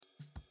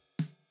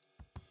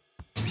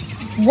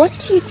What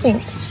do you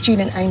think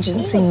student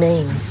agency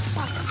means?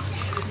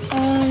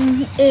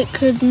 It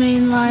could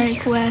mean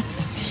like where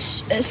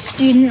a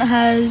student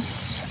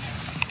has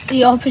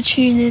the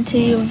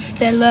opportunity of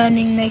their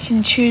learning, they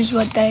can choose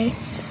what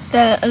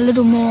they're a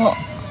little more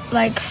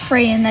like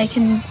free, and they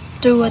can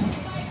do what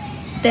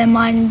their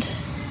mind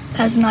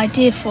has an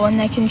idea for, and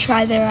they can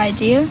try their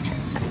idea.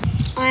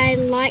 I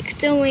like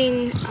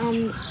doing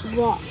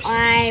what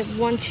I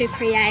want to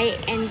create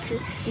and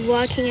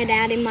working it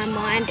out in my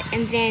mind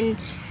and then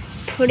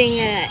putting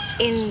it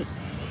in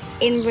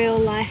real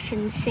life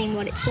and seeing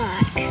what it's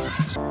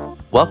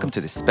like. Welcome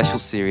to this special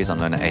series on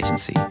learner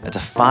agency, a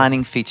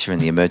defining feature in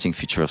the emerging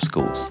future of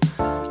schools.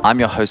 I'm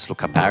your host,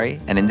 Luca Parry,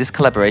 and in this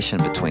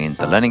collaboration between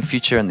the Learning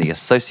Future and the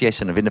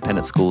Association of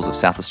Independent Schools of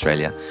South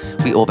Australia,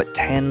 we orbit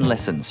 10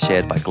 lessons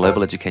shared by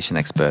global education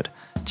expert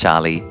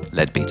Charlie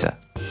Leadbeater.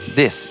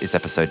 This is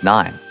episode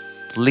 9,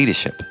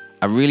 Leadership.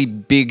 A really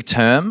big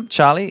term,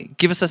 Charlie.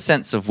 Give us a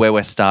sense of where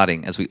we're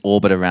starting as we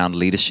orbit around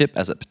leadership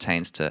as it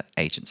pertains to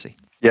agency.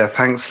 Yeah,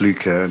 thanks,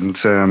 Luca, and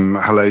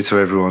hello to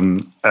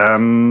everyone.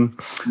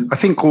 I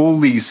think all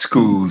these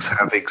schools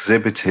have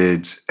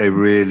exhibited a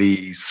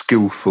really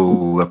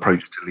skillful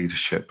approach to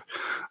leadership.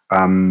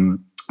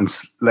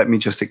 Let me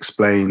just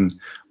explain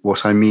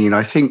what I mean.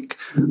 I think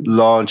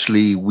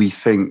largely we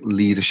think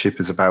leadership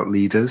is about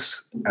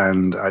leaders,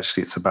 and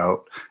actually it's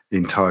about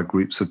entire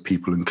groups of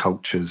people and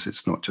cultures.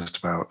 It's not just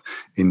about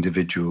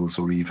individuals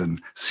or even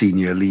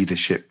senior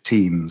leadership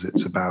teams.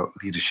 It's about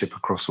leadership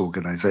across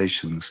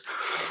organizations.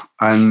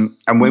 And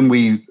when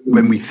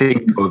we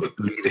think of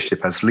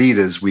leadership as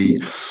leaders,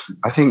 we,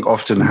 I think,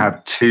 often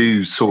have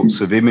two sorts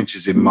of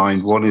images in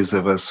mind. One is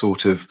of a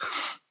sort of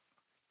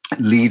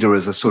leader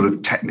as a sort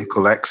of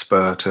technical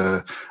expert,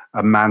 a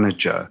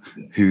manager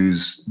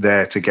who's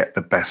there to get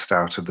the best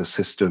out of the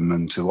system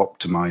and to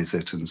optimize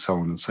it and so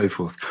on and so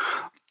forth.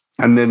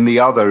 And then the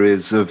other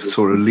is of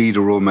sort of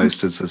leader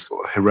almost as a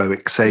sort of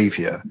heroic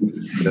savior,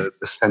 the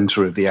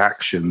center of the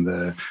action,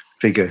 the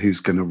figure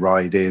who's going to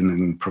ride in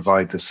and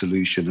provide the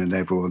solution and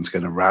everyone's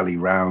going to rally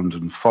round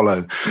and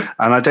follow.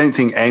 And I don't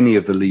think any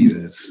of the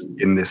leaders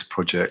in this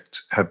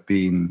project have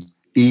been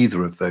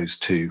either of those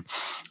two.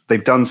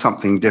 They've done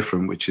something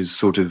different, which is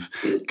sort of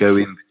go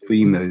in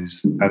between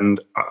those. And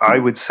I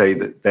would say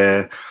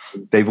that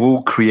they've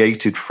all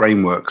created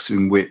frameworks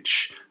in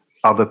which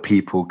other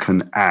people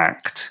can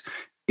act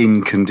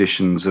in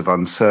conditions of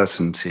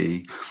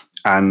uncertainty,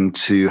 and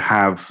to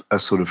have a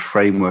sort of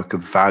framework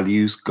of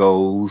values,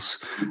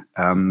 goals,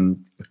 a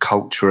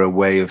culture, a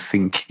way of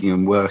thinking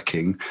and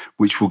working,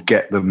 which will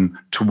get them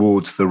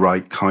towards the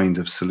right kind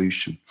of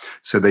solution.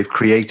 So they've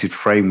created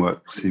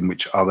frameworks in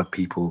which other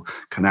people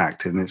can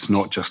act, and it's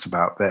not just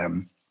about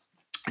them.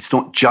 It's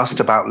not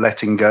just about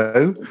letting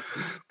go,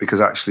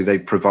 because actually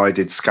they've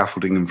provided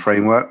scaffolding and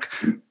framework,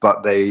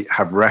 but they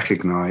have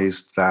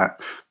recognized that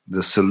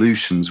the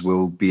solutions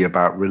will be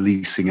about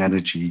releasing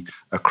energy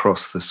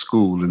across the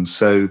school. And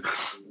so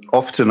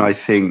often I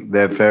think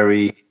they're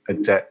very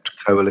adept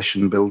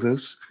coalition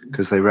builders,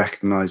 because they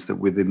recognize that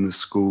within the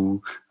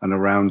school and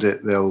around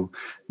it, they'll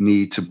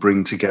need to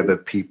bring together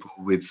people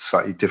with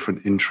slightly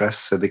different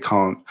interests. So they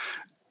can't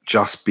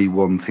just be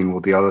one thing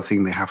or the other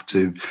thing. They have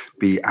to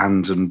be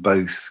and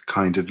both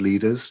kind of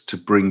leaders to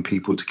bring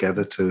people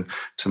together to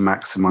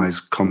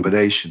maximize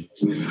combinations.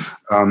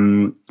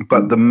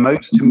 But the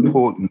most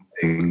important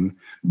thing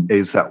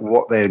is that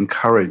what they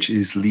encourage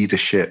is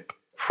leadership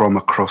from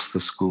across the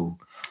school.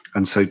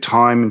 And so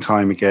time and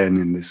time again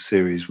in this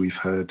series, we've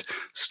heard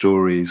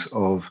stories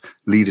of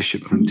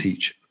leadership from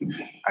teachers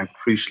and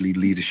crucially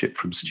leadership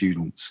from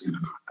students.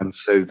 And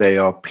so they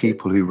are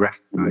people who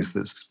recognize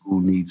that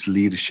school needs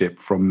leadership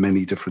from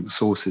many different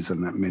sources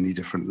and at many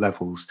different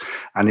levels.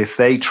 And if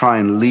they try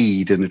and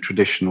lead in a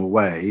traditional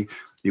way,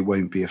 it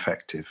won't be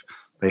effective.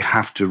 They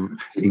have to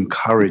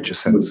encourage a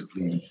sense of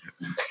leadership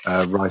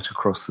right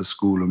across the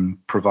school and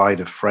provide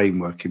a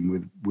framework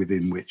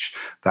within which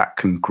that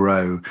can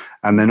grow.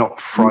 And they're not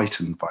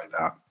frightened by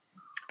that.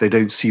 They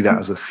don't see that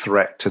as a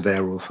threat to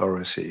their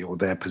authority or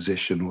their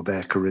position or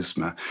their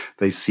charisma.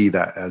 They see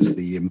that as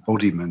the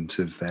embodiment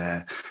of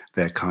their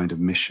kind of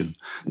mission.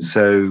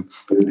 So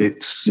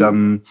it's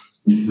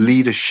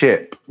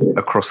leadership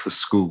across the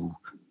school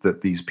that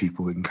these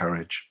people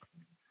encourage.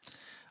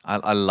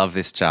 I love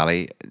this,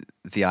 Charlie.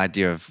 The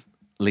idea of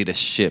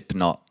leadership,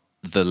 not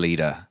the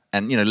leader.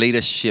 And,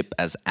 leadership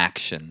as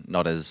action,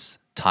 not as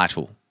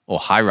title or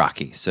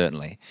hierarchy,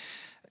 certainly.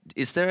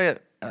 Is there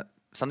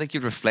something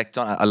you'd reflect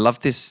on? I love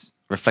this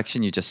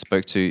reflection you just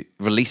spoke to,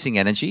 releasing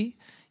energy.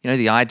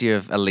 The idea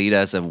of a leader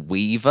as a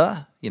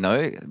weaver,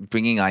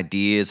 bringing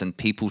ideas and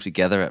people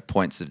together at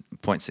points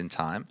in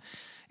time.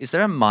 Is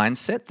there a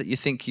mindset that you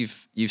think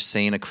you've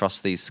seen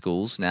across these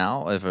schools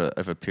now over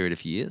a period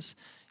of years?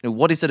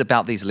 What is it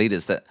about these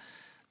leaders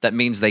that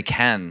means they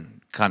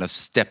can kind of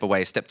step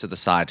away, step to the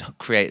side,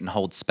 create and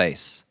hold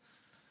space?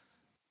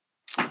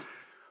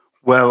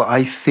 Well,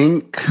 I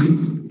think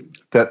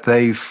that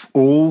they've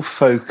all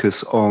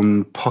focused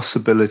on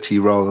possibility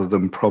rather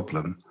than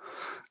problem.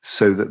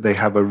 so that they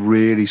have a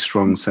really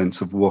strong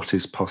sense of what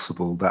is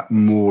possible, that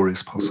more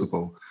is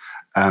possible.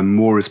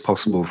 More is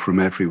possible from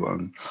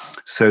everyone.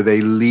 So they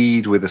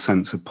lead with a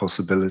sense of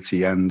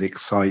possibility and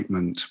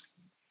excitement,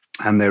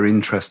 and they're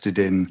interested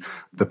in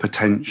the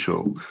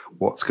potential,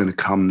 what's going to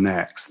come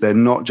next. They're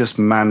not just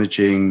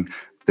managing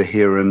the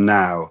here and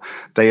now.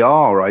 They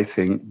are, I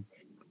think,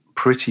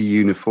 pretty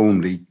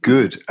uniformly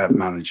good at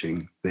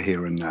managing the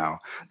here and now.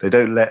 They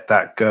don't let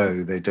that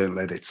go. They don't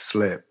let it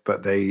slip,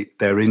 but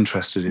they're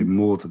interested in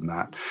more than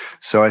that.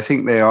 So I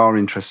think they are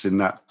interested in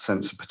that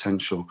sense of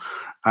potential.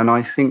 And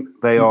I think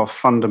they are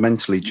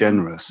fundamentally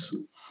generous.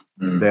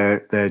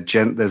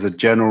 There's a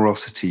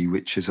generosity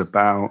which is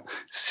about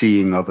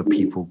seeing other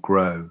people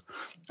grow.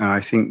 And I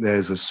think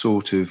there's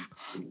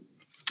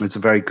it's a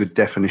very good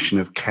definition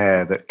of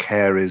care, that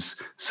care is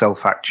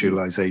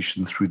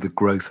self-actualization through the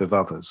growth of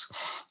others.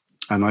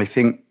 And I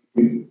think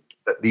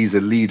that these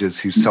are leaders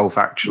who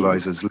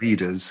self-actualize as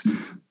leaders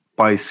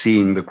by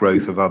seeing the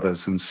growth of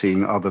others and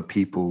seeing other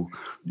people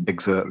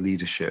exert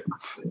leadership,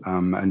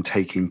 and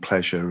taking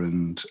pleasure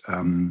and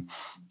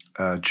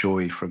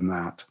joy from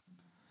that.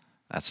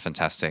 That's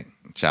fantastic,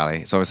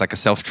 Charlie. It's always like a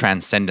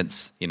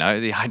self-transcendence, the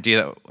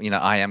idea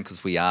that, I am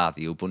because we are,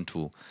 the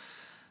Ubuntu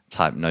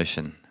type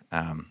notion,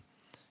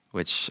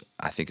 which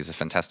I think is a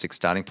fantastic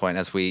starting point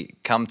as we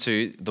come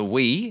to the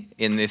we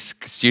in this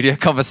studio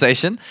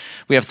conversation.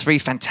 We have three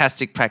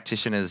fantastic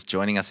practitioners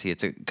joining us here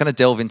to kind of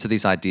delve into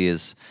these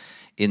ideas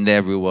in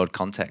their real-world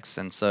contexts.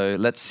 And so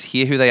let's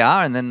hear who they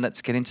are, and then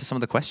let's get into some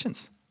of the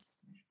questions.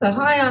 So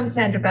hi, I'm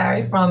Sandra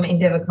Barry from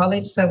Endeavour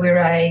College. So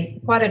we're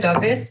quite a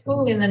diverse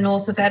school in the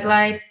north of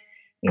Adelaide.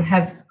 We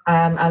have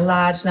a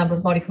large number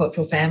of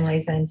multicultural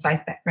families and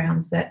faith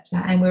backgrounds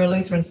and we're a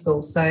Lutheran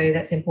school. So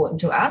that's important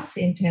to us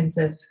in terms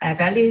of our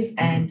values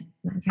and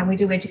how we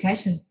do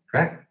education.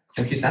 Great.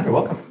 Thank you, Sandra.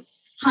 Welcome.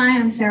 Hi,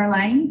 I'm Sarah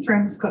Lane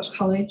from Scotch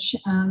College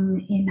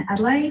in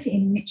Adelaide,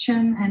 in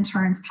Mitcham and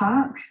Torrens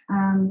Park.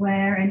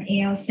 We're an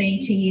ELC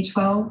to Year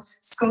 12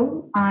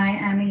 school. I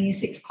am a Year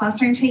 6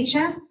 classroom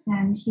teacher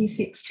and Year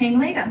 6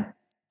 team leader.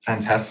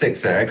 Fantastic,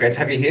 Sarah. Great to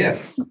have you here.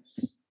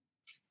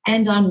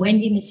 And I'm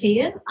Wendy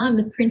Mattia. I'm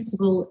the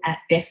principal at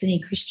Bethany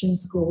Christian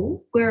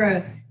School. We're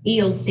a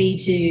ELC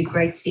to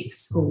grade 6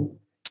 school,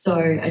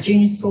 so a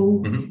junior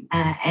school,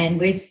 and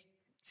we're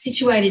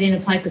situated in a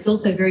place that's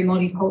also very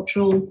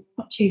multicultural,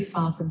 not too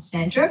far from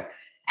Sandra.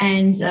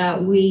 And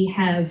we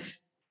have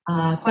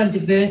quite a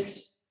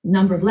diverse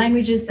number of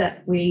languages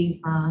that we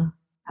are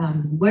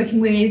working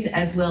with,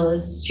 as well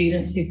as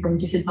students who are from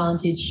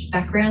disadvantaged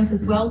backgrounds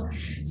as well.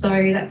 So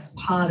that's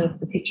part of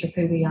the picture of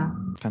who we are.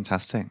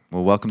 Fantastic.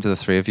 Well, welcome to the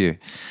three of you.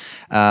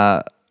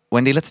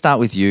 Wendy, let's start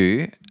with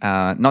you,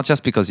 not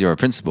just because you're a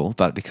principal,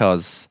 but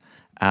because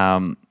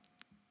we're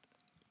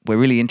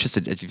really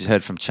interested, as you've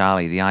heard from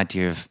Charlie, the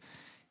idea of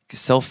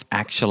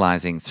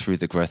self-actualizing through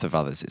the growth of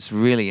others. It's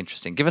really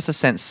interesting. Give us a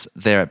sense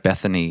there at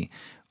Bethany,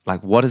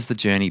 like what has the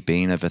journey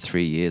been over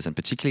 3 years, and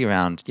particularly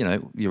around,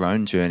 your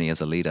own journey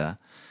as a leader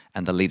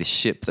and the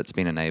leadership that's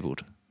been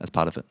enabled as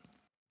part of it.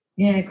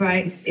 Yeah,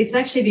 great. It's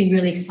actually been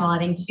really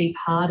exciting to be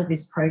part of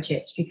this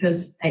project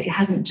because it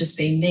hasn't just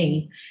been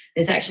me.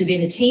 There's actually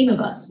been a team of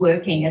us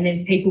working, and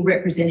there's people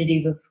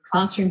representative of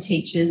classroom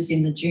teachers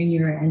in the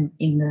junior and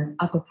in the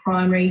upper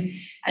primary,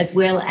 as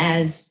well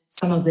as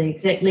some of the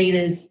exec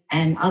leaders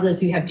and others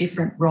who have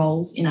different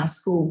roles in our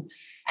school.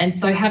 And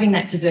so having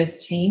that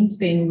diverse team's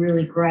been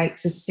really great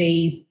to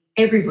see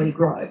everybody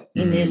grow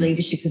in their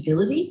leadership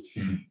ability.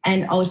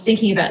 And I was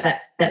thinking about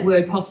that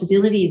word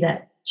possibility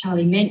that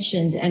Charlie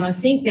mentioned, and I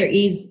think there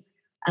is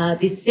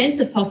this sense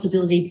of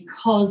possibility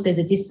because there's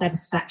a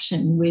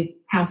dissatisfaction with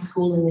how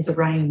schooling is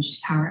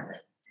arranged currently.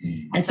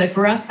 And so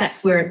for us,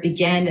 that's where it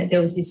began, that there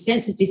was this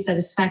sense of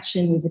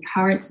dissatisfaction with the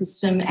current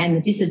system and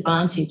the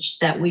disadvantage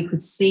that we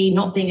could see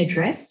not being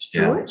addressed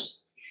through it.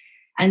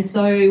 And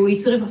so we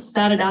sort of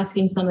started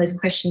asking some of those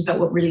questions about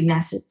what really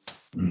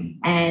matters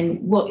and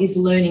what is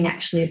learning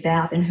actually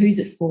about and who's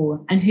it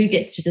for and who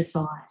gets to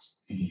decide.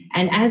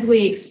 And as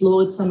we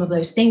explored some of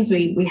those things,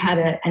 we had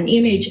an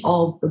image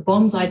of the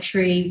bonsai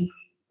tree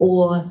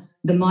or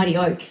the mighty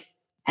oak.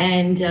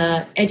 And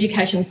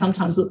education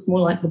sometimes looks more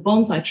like the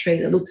bonsai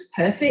tree that looks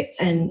perfect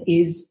and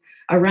is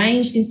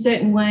arranged in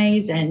certain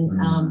ways, and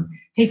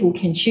people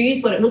can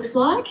choose what it looks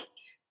like,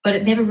 but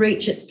it never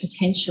reaches its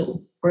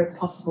potential or its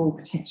possible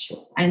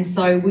potential. And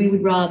so we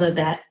would rather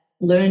that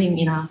learning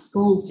in our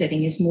school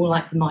setting is more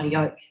like the mighty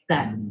oak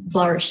that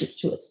flourishes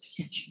to its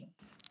potential.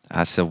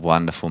 That's a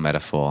wonderful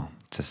metaphor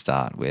to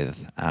start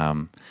with.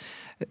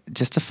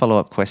 Just a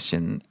follow-up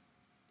question,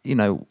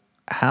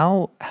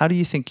 how do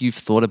you think you've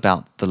thought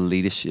about the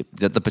leadership,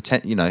 the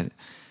potential,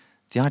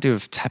 the idea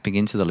of tapping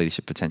into the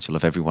leadership potential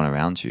of everyone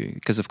around you?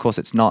 Because of course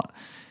it's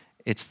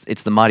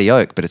the mighty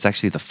oak, but it's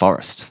actually the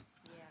forest,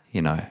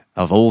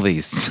 of all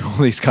these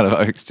kind of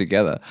oaks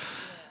together.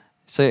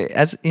 So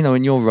as,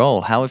 in your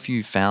role, how have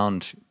you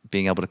found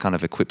being able to kind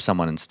of equip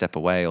someone and step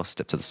away or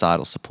step to the side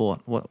or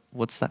support?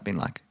 What's that been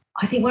like?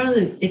 I think one of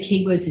the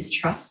key words is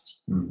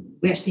trust.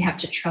 We actually have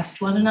to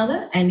trust one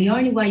another, and the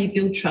only way you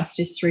build trust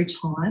is through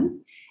time.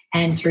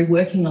 and through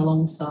working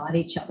alongside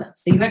each other.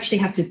 So you actually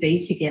have to be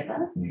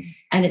together.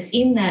 And it's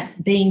in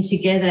that being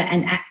together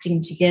and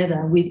acting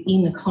together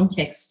within the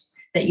context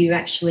that you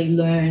actually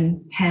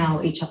learn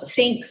how each other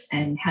thinks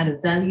and how to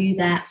value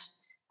that,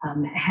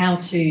 how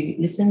to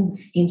listen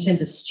in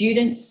terms of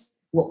students,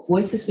 what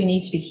voices we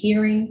need to be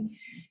hearing,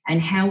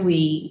 and how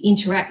we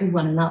interact with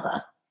one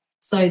another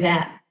so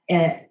that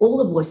all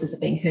the voices are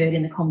being heard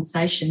in the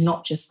conversation,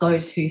 not just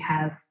those who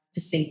have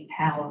perceived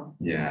power.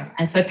 Yeah.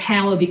 And so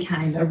power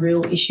became a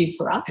real issue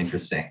for us.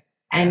 Interesting.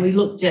 And we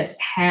looked at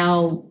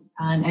how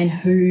and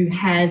who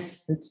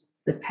has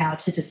the power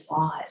to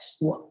decide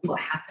what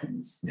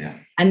happens. Yeah.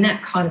 And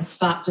that kind of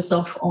sparked us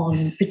off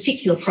on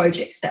particular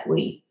projects that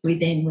we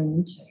then went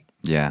into.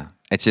 Yeah.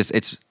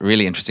 It's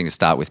really interesting to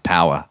start with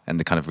power and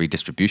the kind of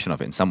redistribution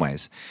of it in some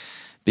ways.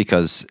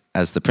 Because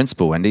as the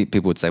principal, Wendy,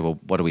 people would say, well,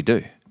 what do we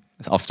do?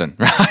 Often,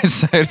 right?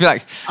 So it'd be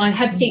like, I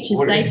have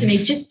teachers say to me,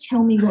 just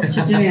tell me what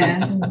to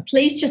do.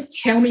 Please just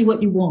tell me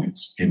what you want.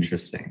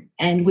 interesting.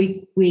 And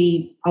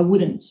I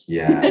wouldn't.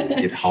 Yeah.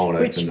 You'd hold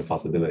Which- open the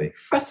possibility.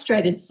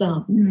 Frustrated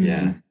some.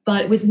 Yeah.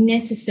 But it was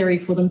necessary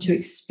for them to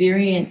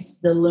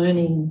experience the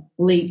learning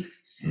leap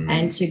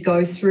and to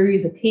go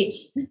through the pit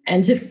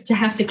and to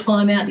have to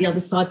climb out the other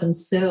side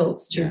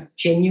themselves to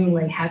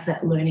genuinely have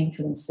that learning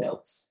for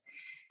themselves.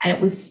 And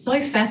it was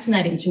so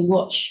fascinating to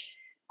watch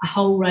a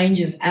whole range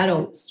of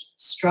adults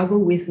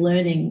struggle with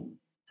learning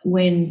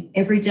when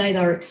every day they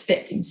were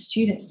expecting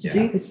students to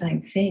do the same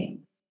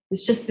thing.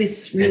 It's just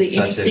this really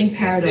interesting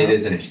paradox. It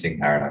is an interesting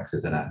paradox,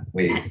 isn't it?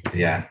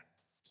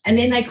 And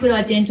then they could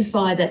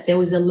identify that there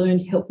was a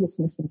learned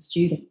helplessness in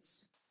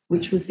students,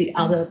 which was the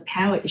other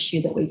power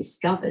issue that we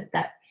discovered,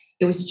 that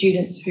it was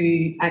students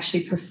who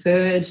actually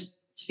preferred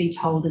to be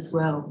told as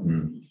well.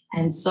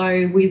 And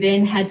so we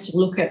then had to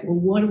look at, well,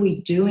 what are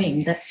we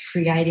doing that's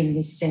creating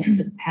this sense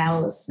of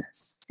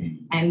powerlessness?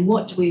 And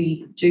what do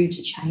we do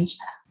to change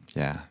that?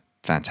 Yeah,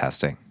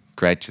 fantastic.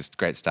 Great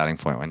starting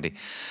point, Wendy.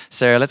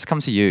 Sarah, let's come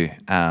to you.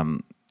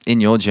 In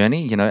your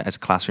journey, as a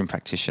classroom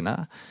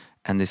practitioner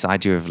and this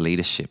idea of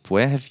leadership,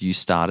 where have you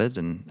started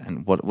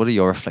and what are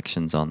your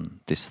reflections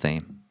on this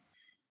theme?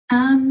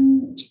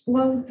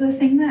 Well, the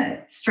thing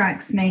that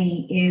strikes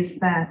me is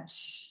that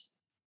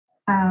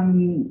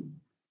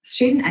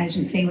student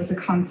agency was a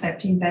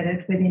concept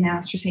embedded within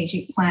our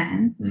strategic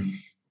plan.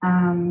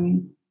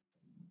 And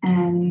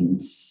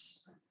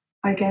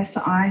I guess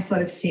I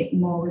sort of sit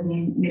more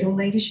within middle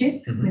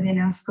leadership within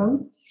our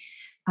school.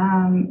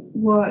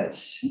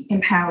 What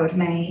empowered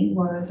me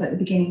was at the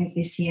beginning of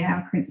this year,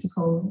 our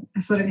principal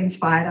sort of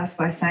inspired us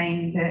by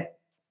saying that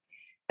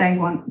they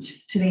want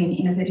to be an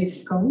innovative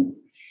school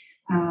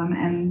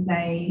and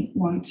they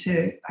want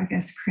to, I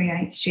guess,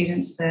 create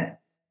students that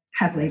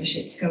have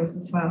leadership skills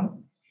as well.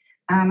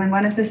 And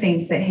one of the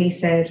things that he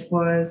said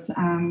was,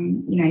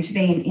 to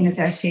be an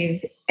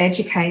innovative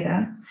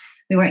educator,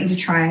 we want you to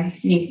try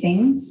new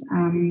things.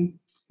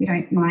 We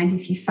don't mind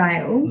if you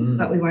fail,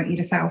 but we want you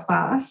to fail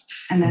fast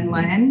and then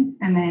learn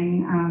and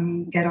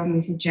then get on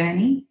with the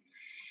journey.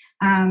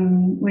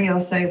 We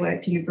also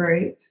worked in a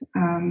group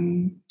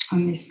on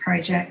this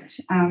project.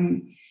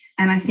 And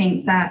I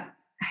think that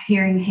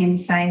hearing him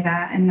say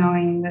that and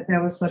knowing that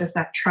there was sort of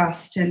that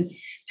trust and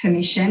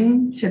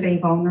permission to be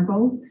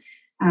vulnerable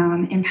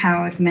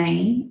empowered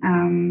me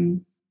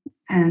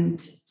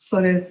and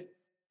sort of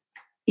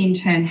in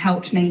turn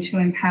helped me to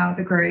empower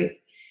the group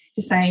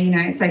to say,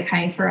 it's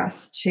okay for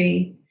us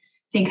to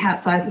think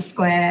outside the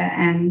square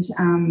and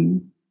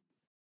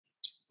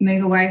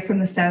move away from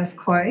the status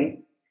quo.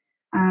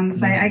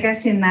 So I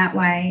guess in that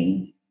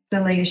way,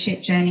 the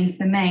leadership journey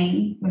for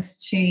me was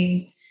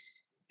to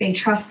be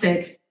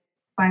trusted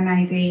by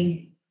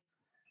maybe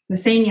the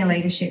senior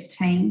leadership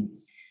team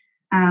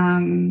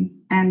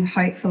and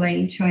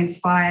hopefully to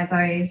inspire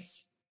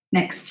those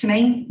next to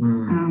me.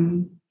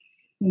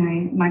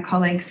 My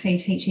colleagues who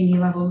teach in year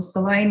levels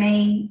below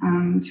me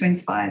to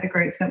inspire the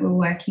group that we're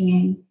working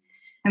in,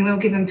 and we'll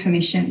give them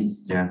permission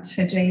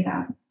to do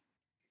that.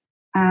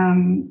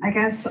 I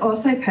guess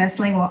also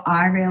personally what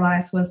I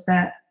realised was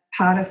that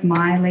part of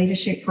my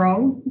leadership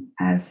role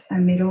as a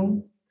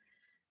middle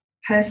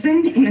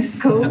person in a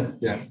school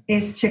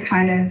is to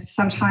kind of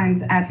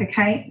sometimes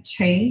advocate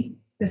to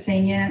the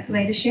senior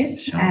leadership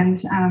and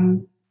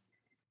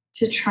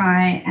to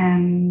try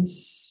and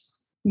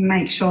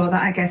make sure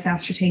that I guess our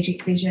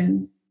strategic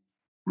vision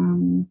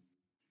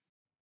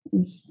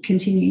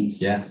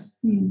continues. Yeah.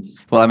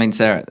 Well, I mean,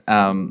 Sarah,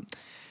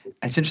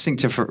 it's interesting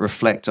to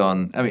reflect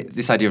on,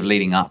 this idea of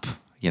leading up,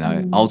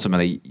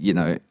 ultimately,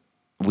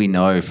 we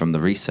know from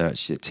the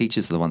research that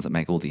teachers are the ones that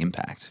make all the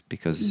impact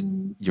because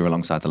you're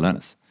alongside the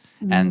learners.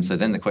 And so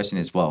then the question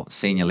is, well,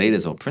 senior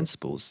leaders or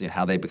principals,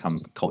 how they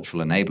become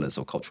cultural enablers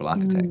or cultural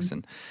architects.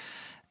 And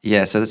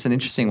so that's an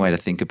interesting way to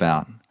think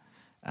about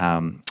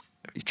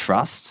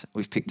trust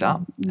we've picked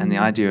up and the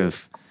idea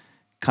of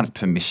kind of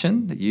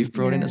permission that you've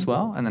brought in as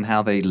well, and then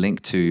how they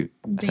link to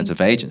a sense of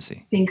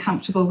agency. Being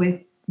comfortable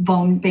with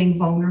being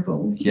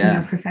vulnerable in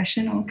a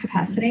professional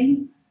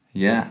capacity.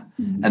 Yeah.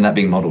 And that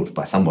being modelled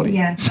by somebody.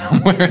 Yeah.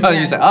 Somewhere.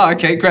 You say, oh,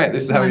 okay, great.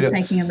 This is how we do Someone's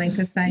it. taking a leap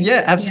of faith.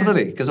 Yeah,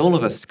 absolutely. Because all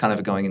of us kind of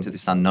are going into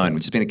this unknown,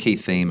 which has been a key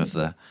theme of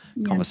the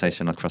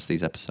conversation across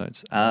these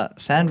episodes.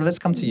 Sandra, let's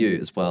come to you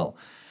as well.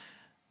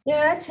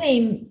 Yeah, our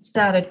team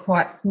started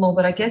quite small,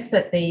 but I guess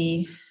that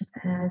the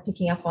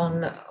picking up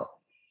on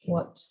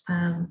what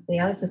the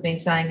others have been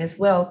saying as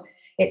well,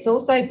 it's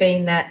also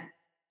been that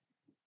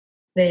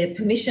the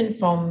permission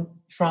from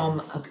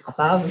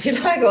above, if you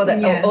like, or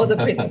the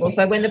principal.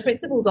 So when the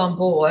principal's on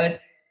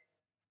board,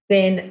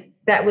 then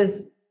that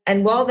was,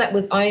 and while that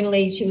was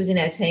only, she was in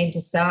our team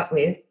to start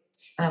with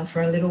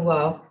for a little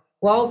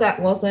while that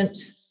wasn't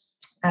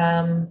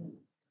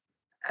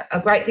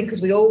a great thing,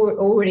 because we all were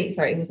already,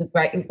 it was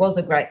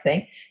a great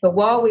thing, but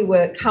while we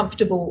were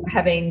comfortable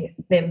having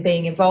them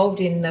being involved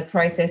in the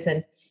process,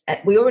 and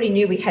we already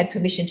knew we had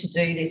permission to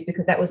do this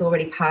because that was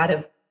already part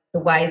of the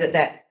way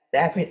that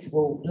our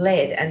principal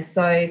led. And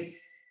so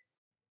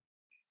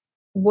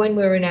when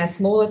we were in our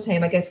smaller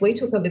team, I guess we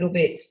took a little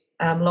bit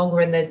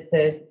longer, and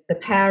the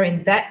power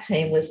in that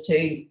team was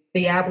to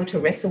be able to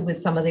wrestle with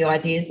some of the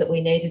ideas that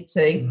we needed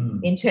to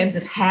in terms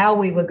of how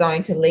we were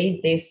going to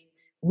lead this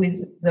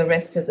with the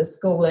rest of the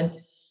school.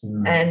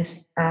 And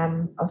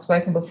I've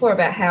spoken before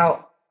about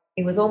how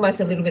it was almost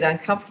a little bit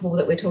uncomfortable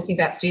that we're talking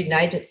about student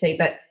agency,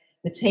 but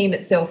the team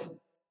itself,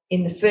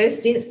 in the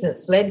first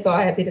instance, led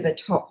by a bit of a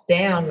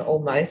top-down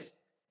almost,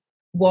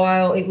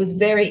 while it was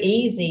very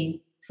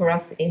easy for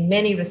us in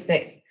many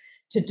respects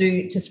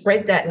to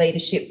spread that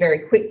leadership very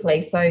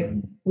quickly.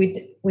 So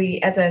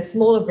we as a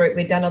smaller group,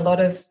 we'd done a lot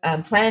of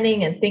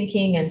planning and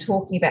thinking and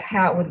talking about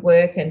how it would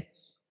work. And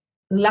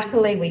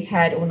luckily we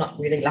had, or not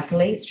really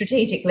luckily,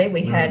 strategically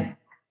we had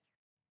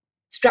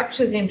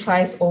structures in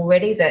place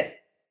already that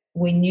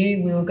we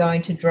knew we were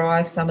going to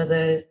drive some of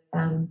the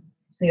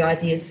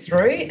ideas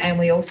through, and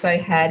we also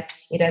had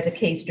it as a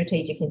key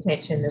strategic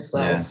intention as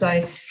well.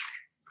 So,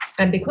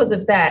 and because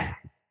of that,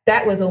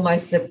 that was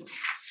almost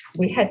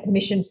we had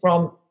permission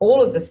from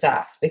all of the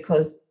staff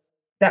because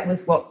that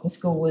was what the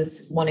school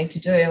was wanting to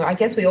do. I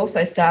guess we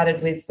also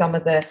started with some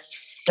of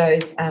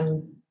those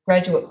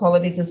graduate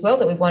qualities as well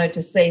that we wanted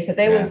to see. So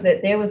there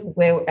was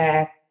where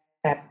our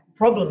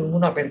problem, well,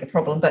 not really the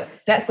problem, but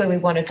that's where we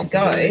wanted to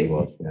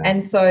go.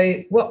 And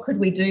so what could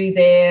we do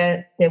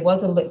there? There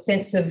was a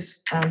sense of,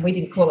 we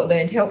didn't call it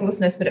learned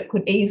helplessness, but it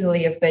could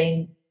easily have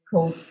been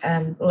called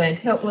learned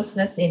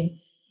helplessness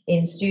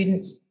in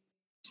students.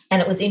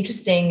 And it was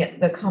interesting,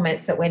 the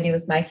comments that Wendy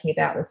was making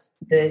about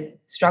the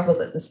struggle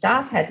that the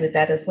staff had with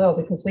that as well,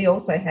 because we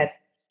also had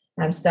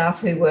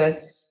staff who were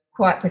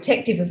quite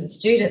protective of the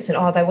students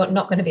and, they were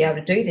not going to be able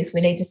to do this.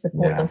 We need to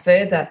support them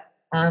further.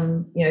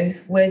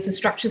 Where's the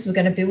structures we're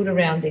going to build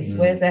around this?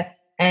 Where's that?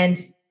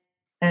 And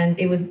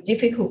it was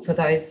difficult for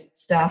those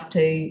staff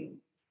to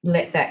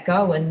let that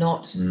go and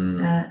not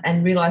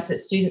and realise that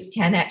students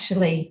can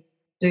actually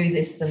do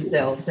this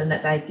themselves and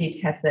that they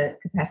did have the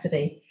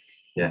capacity.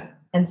 Yeah.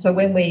 And so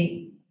when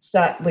we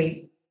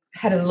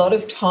had a lot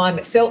of time,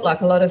 it felt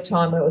like a lot of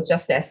time where it was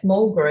just our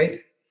small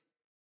group.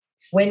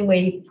 When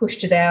we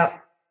pushed it out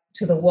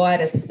to the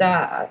wider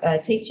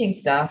teaching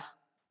staff,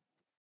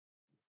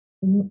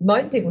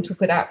 most people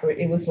took it up.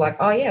 It was like,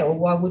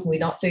 why wouldn't we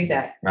not do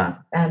that? Right.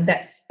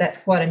 That's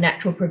quite a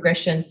natural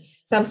progression.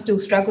 Some still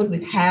struggled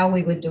with how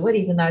we would do it,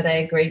 even though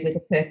they agreed with the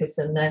purpose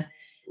and the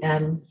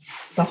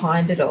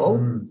behind it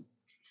all.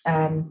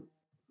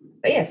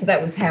 So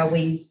that was how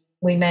we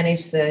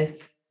managed the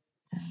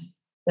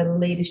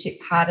leadership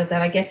part of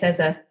that. I guess as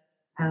a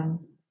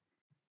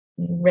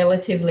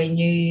relatively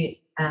new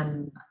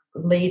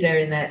leader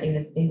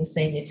in the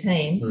senior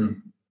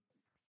team,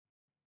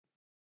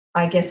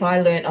 I guess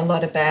I learned a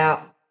lot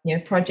about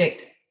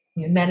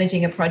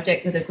managing a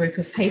project with a group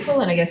of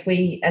people. And I guess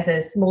we, as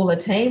a smaller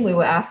team, we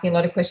were asking a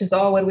lot of questions.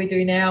 What do we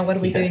do now? What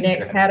do we do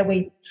next? How do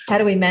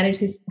we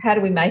manage this? How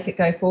do we make it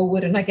go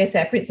forward? And I guess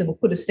our principal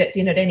could have stepped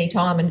in at any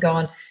time and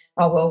gone,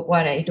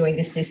 why aren't you doing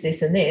this,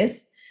 and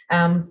this?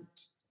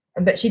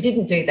 But she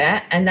didn't do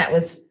that, and that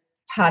was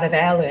part of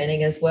our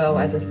learning as well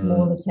as a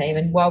smaller team.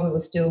 And while we were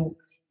still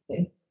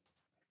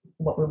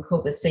what we would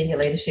call the senior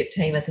leadership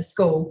team at the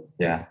school,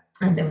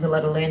 and there was a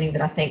lot of learning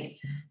that I think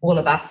all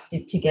of us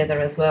did together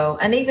as well.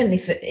 And even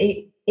if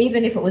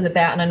it was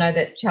about, and I know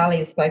that Charlie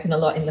has spoken a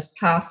lot in the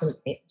past and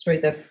through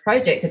the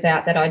project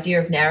about that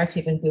idea of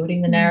narrative and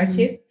building the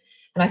narrative,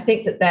 and I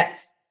think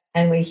that's,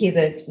 and we hear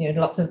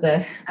lots of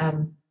the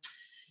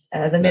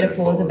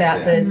metaphors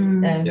about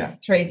the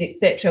trees,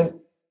 etc.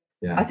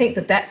 I think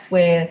that's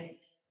where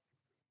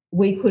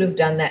we could have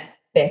done that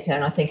better.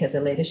 And I think as a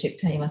leadership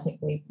team, I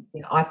think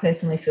I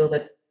personally feel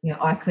that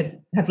I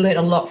could have learned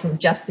a lot from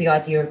just the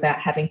idea about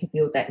having to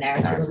build that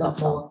narrative a lot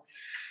more.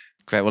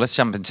 Great. Well, let's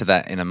jump into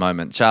that in a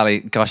moment. Charlie,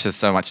 gosh, there's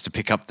so much to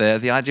pick up there.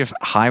 The idea of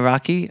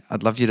hierarchy,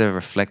 I'd love you to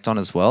reflect on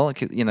as well.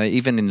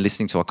 Even in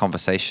listening to our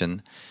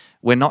conversation,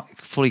 we're not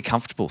fully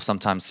comfortable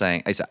sometimes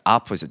saying, is it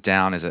up, is it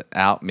down, is it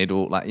out,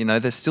 middle?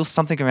 There's still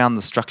something around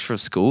the structure of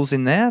schools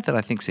in there that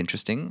I think is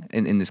interesting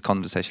in this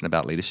conversation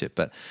about leadership.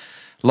 But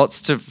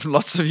lots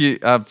of you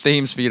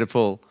themes for you to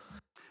pull.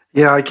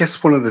 Yeah, I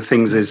guess one of the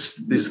things is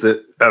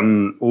that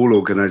all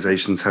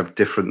organisations have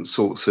different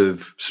sorts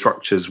of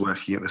structures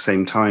working at the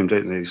same time,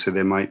 don't they? So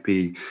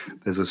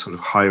there's a sort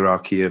of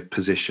hierarchy of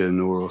position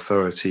or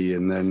authority,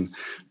 and then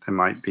there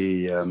might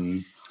be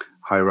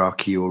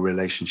hierarchy or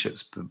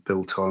relationships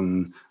built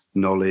on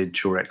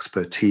knowledge or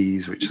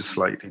expertise, which is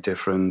slightly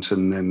different.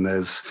 And then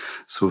there's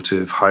sort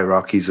of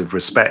hierarchies of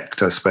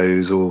respect, I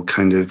suppose, or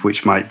kind of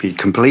which might be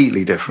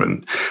completely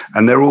different.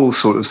 And they're all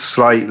sort of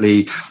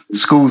slightly,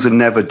 schools are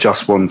never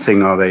just one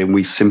thing, are they? And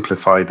we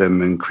simplify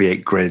them and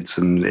create grids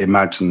and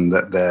imagine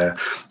that they're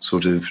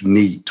sort of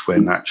neat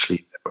when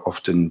actually there are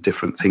often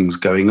different things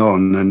going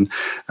on.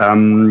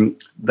 And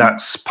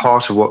that's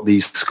part of what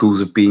these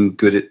schools have been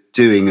good at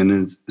doing, and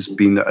has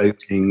been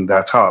opening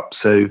that up.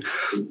 So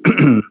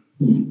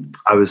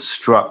I was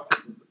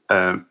struck,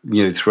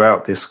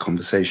 throughout this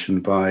conversation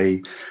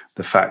by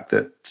the fact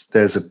that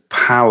there's a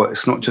power.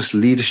 It's not just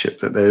leadership,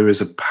 that there is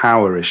a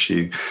power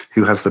issue.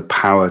 Who has the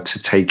power to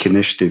take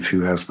initiative?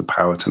 Who has the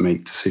power to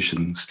make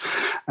decisions?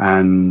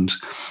 And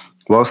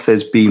whilst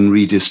there's been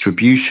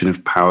redistribution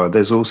of power,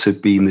 there's also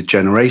been the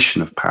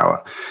generation of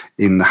power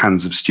in the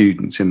hands of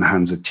students, in the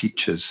hands of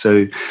teachers.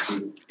 So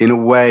in a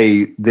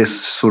way, this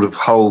sort of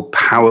whole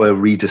power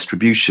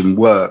redistribution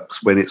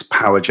works when it's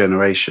power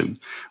generation,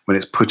 when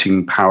it's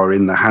putting power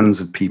in the hands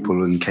of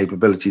people and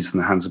capabilities in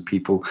the hands of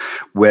people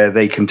where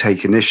they can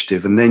take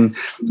initiative. And then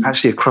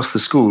actually across the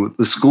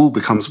school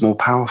becomes more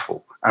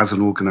powerful as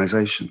an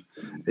organization.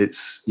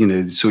 It's,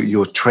 so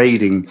you're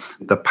trading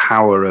the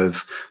power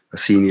of a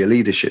senior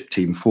leadership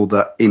team for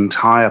the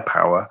entire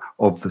power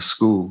of the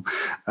school.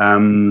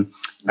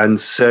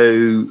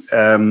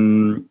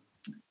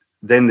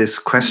 Then this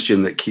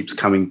question that keeps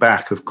coming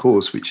back, of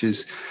course, which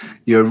is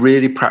a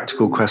really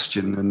practical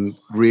question and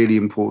really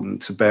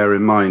important to bear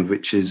in mind,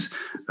 which is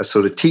a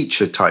sort of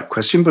teacher type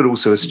question, but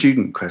also a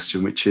student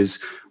question, which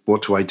is,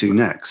 what do I do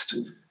next?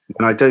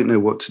 When I don't know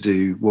what to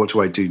do, what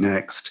do I do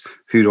next?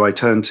 Who do I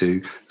turn to?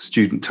 A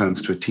student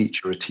turns to a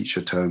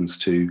teacher turns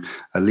to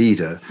a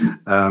leader.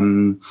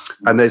 And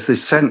there's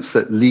this sense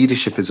that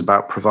leadership is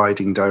about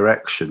providing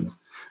direction,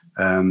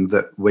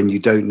 that when you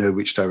don't know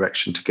which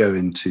direction to go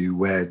into,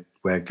 where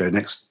go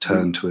next,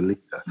 turn to a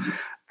leader.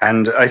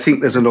 And I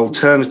think there's an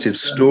alternative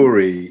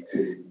story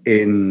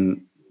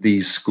in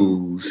these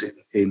schools,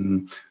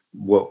 in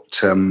what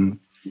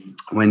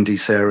Wendy,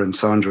 Sarah and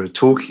Sandra are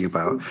talking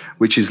about,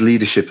 which is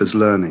leadership as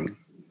learning.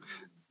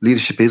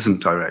 Leadership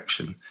isn't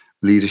direction.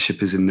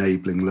 Leadership is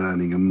enabling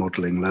learning and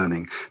modeling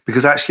learning,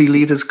 because actually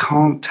leaders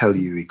can't tell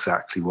you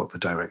exactly what the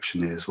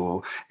direction is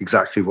or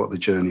exactly what the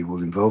journey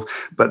will involve,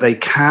 but they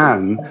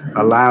can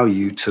allow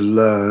you to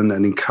learn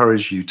and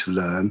encourage you to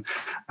learn,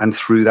 and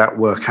through that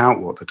work out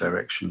what the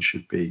direction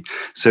should be.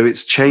 So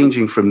it's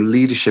changing from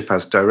leadership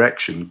as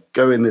direction,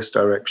 go in this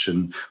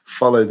direction,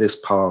 follow this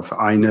path,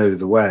 I know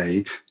the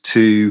way,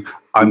 to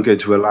I'm going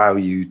to allow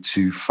you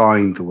to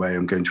find the way.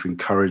 I'm going to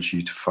encourage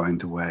you to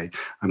find the way.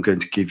 I'm going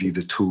to give you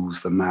the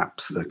tools, the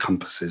maps, the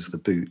compasses, the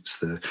boots,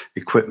 the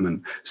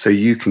equipment, so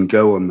you can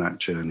go on that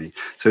journey.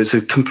 So it's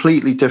a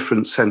completely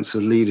different sense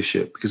of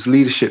leadership, because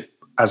leadership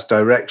as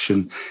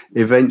direction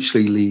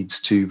eventually leads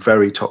to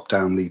very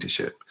top-down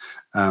leadership.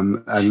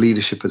 And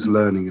leadership as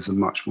learning is a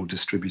much more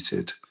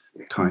distributed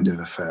kind of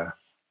affair.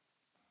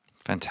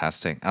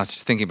 Fantastic. I was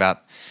just thinking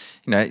about,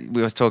 we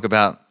always talk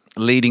about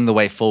leading the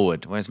way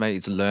forward, whereas maybe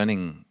it's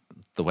learning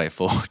the way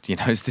forward.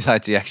 It's this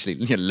idea actually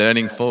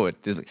learning forward.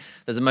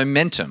 There's a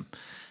momentum,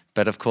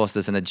 but of course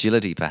there's an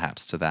agility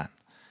perhaps to that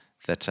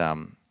it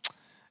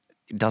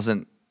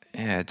doesn't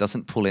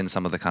pull in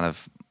some of the kind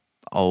of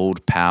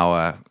old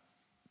power,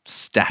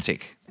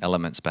 static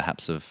elements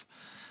perhaps of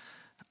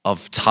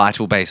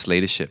title-based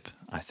leadership,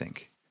 I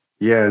think.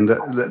 Yeah, and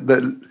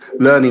that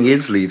learning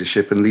is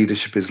leadership, and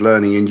leadership is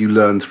learning, and you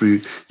lead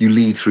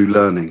through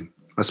learning.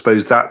 I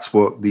suppose that's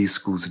what these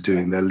schools are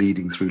doing. They're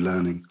leading through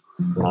learning.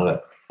 Love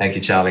it. Thank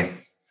you, Charlie.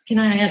 Can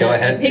I add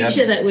a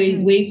picture that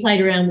we played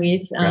around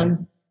with?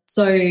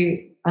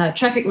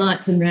 Traffic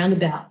lights and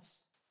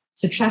roundabouts.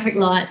 So traffic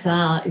lights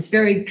it's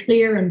very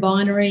clear and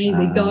binary.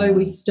 We go,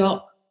 we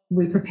stop,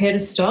 we prepare to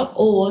stop.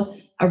 Or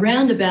a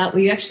roundabout,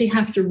 we actually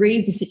have to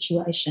read the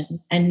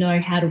situation and know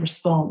how to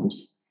respond.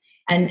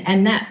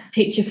 And that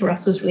picture for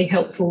us was really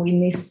helpful in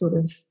this sort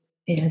of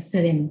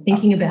setting,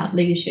 thinking about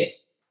leadership.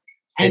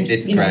 And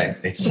it's great.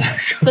 It's so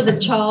cool. For the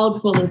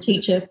child, for the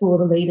teacher, for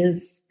the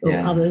leaders, or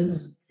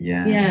others.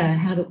 Yeah.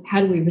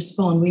 How do we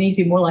respond? We need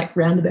to be more like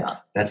roundabout.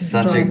 That's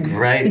such a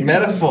great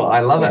metaphor. I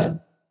love it.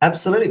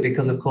 Absolutely,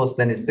 because of course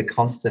then it's the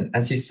constant,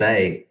 as you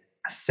say,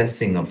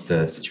 assessing of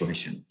the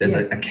situation. There's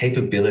a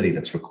capability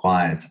that's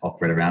required to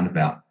operate a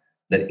roundabout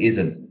that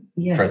isn't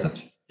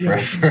present for a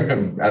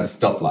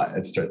stoplight.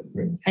 It's true.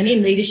 And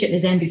in leadership,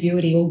 there's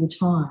ambiguity all the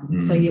time.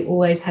 So you're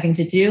always having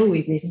to deal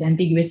with this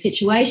ambiguous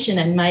situation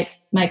and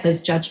make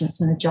those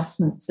judgments and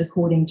adjustments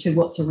according to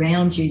what's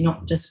around you,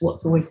 not just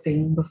what's always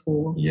been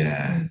before.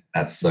 Yeah,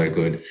 that's so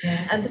good.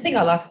 Yeah. And the thing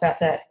I like about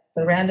the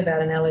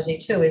roundabout analogy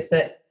too is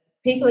that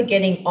people are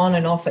getting on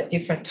and off at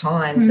different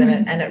times,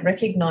 and it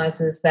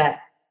recognises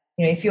that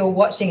if you're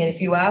watching, and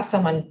if you are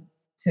someone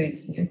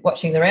who's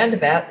watching the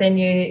roundabout, then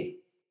you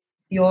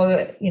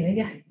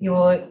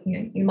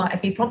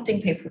might be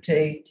prompting people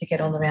to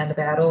get on the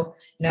roundabout, or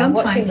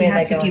sometimes you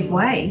have to give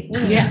way.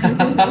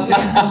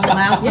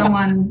 Allow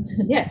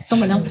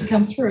someone else to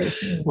come through.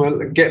 Well,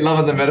 get love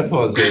in the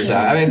metaphors here,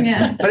 Charlie. I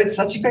mean, but it's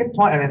such a great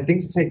point. I mean,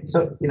 things take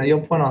so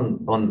your point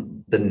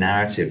on the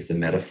narrative, the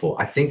metaphor.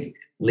 I think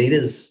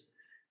leaders,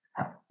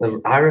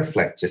 I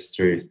reflect just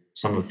through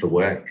some of the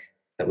work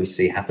that we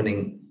see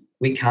happening.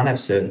 We can't have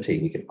certainty.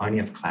 We can only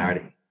have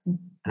clarity, and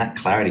that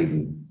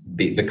clarity.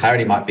 The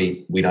clarity might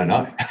be we don't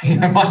know.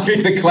 It might be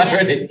the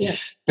clarity,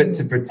 but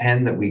to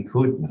pretend that we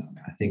could know,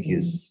 I think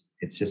it's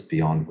just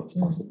beyond what's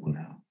possible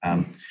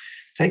now.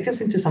 Take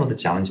us into some of the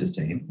challenges,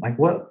 team. Like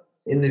what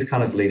in this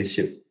kind of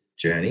leadership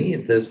journey,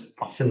 there's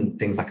often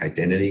things like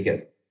identity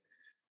get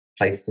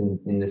placed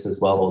in this as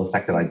well, or the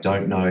fact that I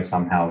don't know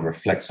somehow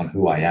reflects on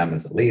who I am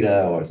as a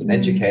leader or as an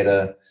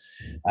educator,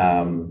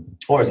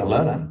 or as a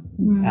learner,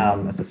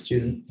 as a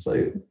student.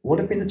 So what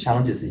have been the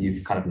challenges that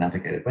you've kind of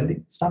navigated?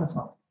 Wendy, start us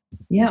off.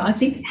 Yeah, I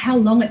think how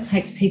long it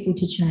takes people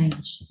to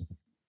change,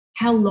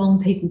 how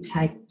long people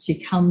take to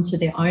come to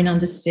their own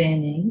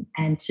understanding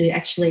and to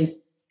actually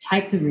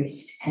take the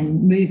risk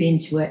and move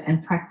into it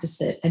and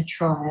practice it and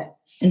try it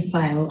and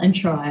fail and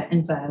try it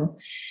and fail.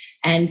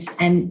 And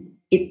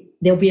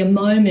there'll be a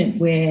moment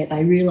where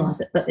they realise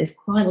it, but there's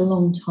quite a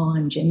long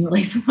time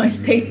generally for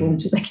most people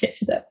until they get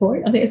to that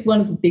point. I think it's one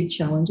of the big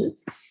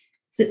challenges.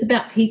 So it's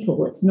about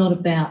people. It's not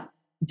about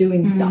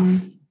doing stuff.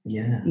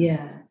 Yeah.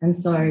 Yeah. And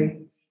so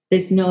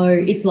it's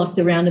like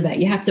the roundabout.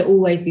 You have to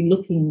always be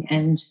looking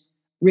and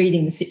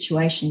reading the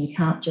situation. You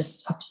can't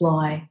just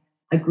apply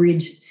a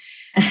grid.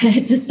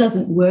 It just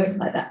doesn't work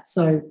like that.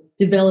 So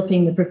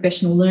developing the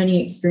professional learning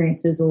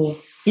experiences, or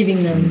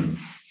giving them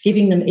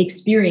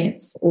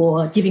experience,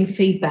 or giving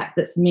feedback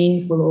that's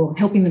meaningful, or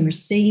helping them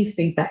receive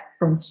feedback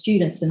from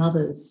students and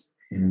others,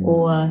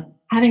 or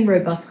having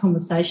robust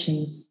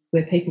conversations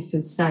where people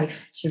feel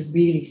safe to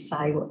really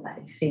say what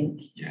they think,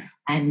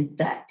 and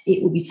that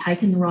it will be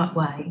taken the right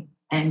way.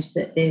 And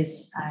that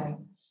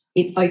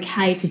it's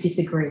okay to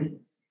disagree.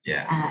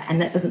 Yeah.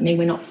 And that doesn't mean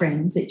we're not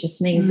friends. It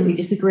just means that we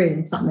disagree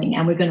on something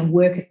and we're going to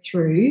work it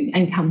through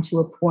and come to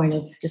a point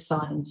of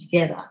deciding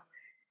together.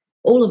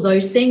 All of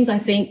those things, I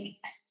think,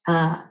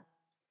 are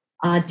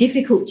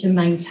difficult to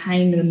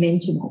maintain the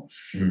momentum of,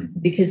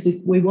 because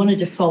we want to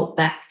default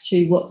back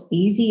to what's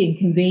easy and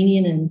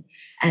convenient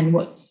and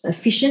what's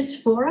efficient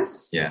for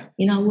us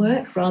in our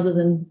work, rather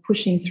than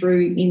pushing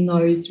through in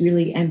those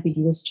really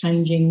ambiguous,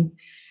 changing,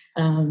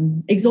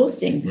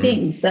 exhausting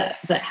things that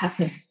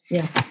happen.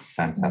 Yeah.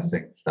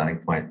 Fantastic starting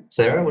point.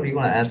 Sarah, what do you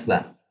want to add to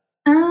that?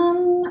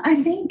 I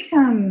think, I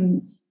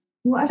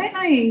don't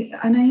know,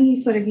 I know you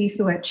sort of used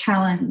the word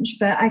challenge,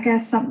 but I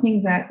guess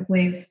something that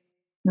we've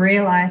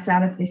realised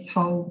out of this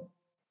whole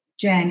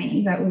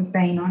journey that we've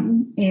been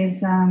on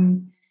is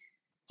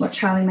what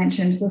Charlie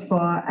mentioned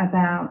before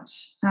about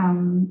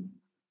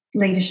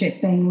leadership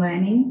being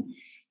learning.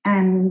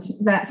 And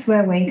that's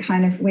where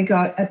we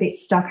got a bit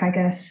stuck, I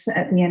guess,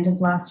 at the end of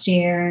last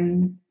year.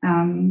 And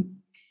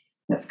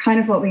that's kind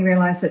of what we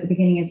realised at the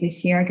beginning of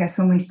this year, I guess,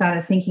 when we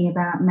started thinking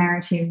about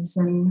narratives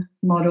and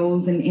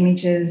models and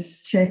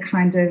images to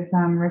kind of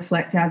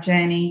reflect our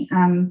journey.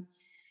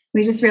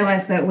 We just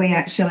realised that we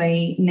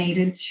actually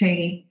needed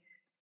to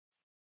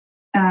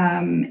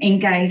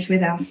engage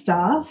with our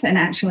staff and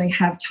actually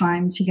have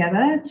time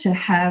together to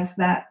have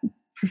that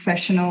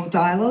professional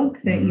dialogue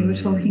that you were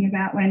talking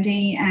about,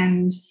 Wendy,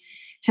 and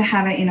to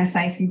have it in a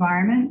safe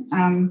environment,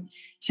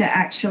 to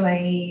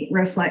actually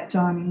reflect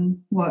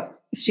on what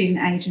student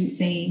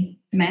agency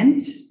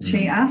meant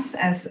to us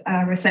as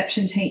a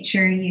reception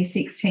teacher, Year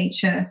 6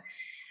 teacher,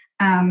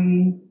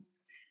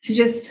 to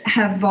just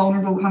have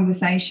vulnerable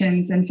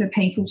conversations and for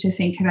people to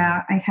think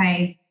about,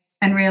 okay,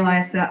 and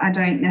realise that I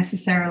don't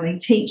necessarily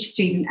teach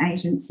student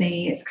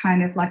agency. It's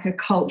kind of like a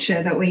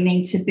culture that we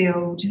need to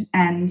build.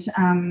 And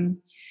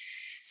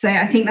so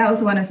I think that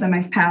was one of the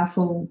most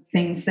powerful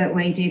things that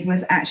we did,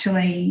 was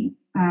actually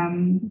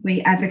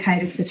we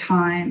advocated for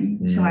time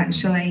to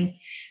actually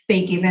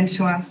be given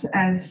to us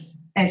as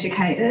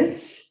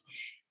educators,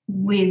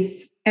 with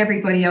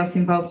everybody else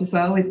involved as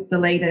well, with the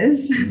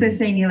leaders, the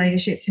senior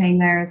leadership team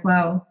there as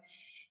well,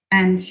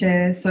 and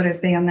to sort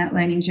of be on that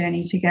learning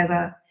journey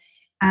together.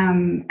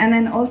 And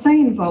then also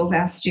involve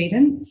our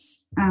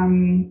students.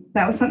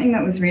 That was something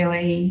that was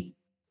really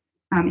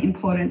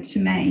important to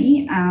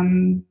me,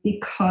 and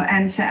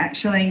to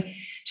actually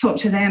talk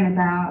to them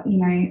about,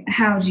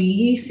 how do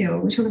you feel?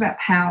 We talk about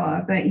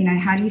power, but,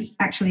 how do you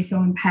actually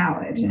feel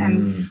empowered,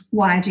 and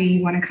why do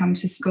you want to come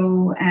to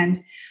school,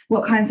 and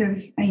what kinds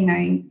of,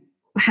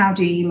 how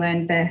do you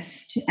learn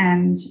best,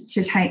 and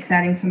to take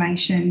that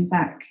information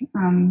back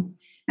and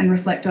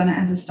reflect on it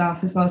as a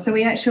staff as well. So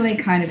we actually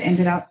kind of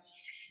ended up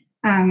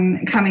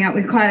coming up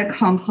with quite a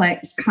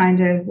complex kind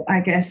of,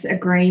 I guess,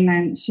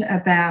 agreement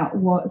about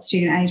what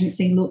student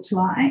agency looked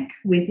like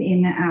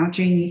within our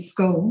junior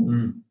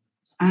school.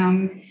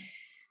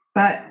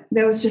 But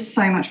there was just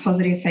so much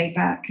positive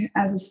feedback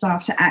as a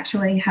staff to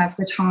actually have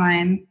the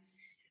time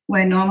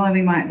where normally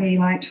we might be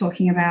like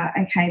talking about,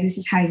 okay, this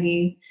is how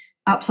you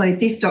upload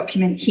this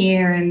document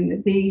here,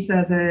 and this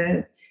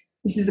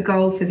is the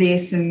goal for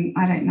this, and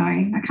I don't know,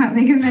 I can't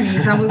think of many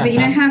examples, but you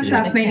know how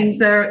staff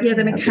meetings are,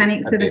 the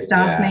mechanics of a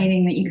staff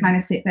meeting, that you kind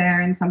of sit there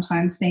and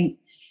sometimes think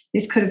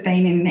this could have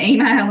been in an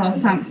email or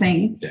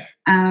something,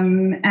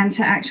 and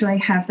to actually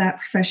have that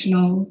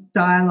professional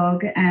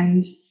dialogue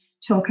and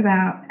talk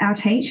about our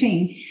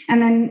teaching.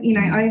 And then, you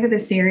know, over the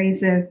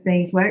series of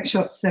these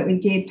workshops that we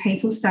did,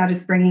 people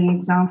started bringing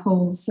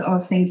examples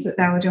of things that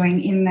they were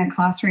doing in their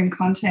classroom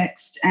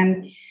context.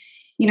 And,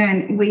 you know,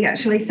 and we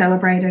actually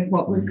celebrated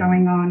what was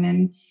going on.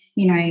 And,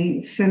 you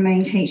know, for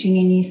me teaching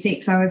in Year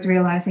 6, I was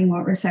realising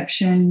what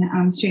reception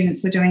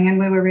students were doing, and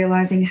we were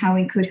realising how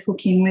we could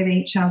hook in with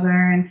each other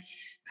and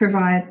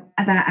provide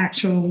that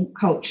actual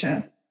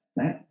culture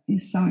that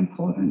is so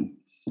important.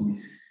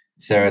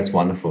 Sarah, it's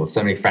wonderful.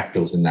 So many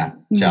fractals in that,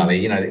 Charlie.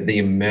 You know, the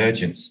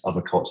emergence of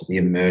a culture, the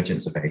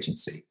emergence of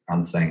agency.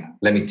 I'm saying,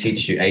 let me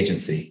teach you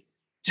agency.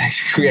 It's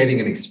actually creating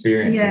an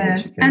experience. Yeah,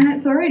 and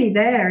it's already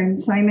there in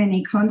so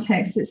many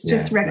contexts. It's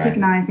just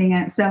recognising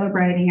it,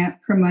 celebrating it,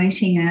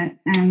 promoting it,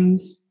 and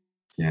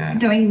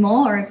doing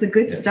more of the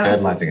good stuff.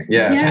 Fertilising it.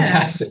 Yeah,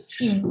 fantastic.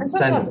 And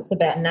sometimes it's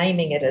about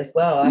naming it as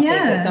well. I think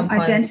that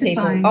sometimes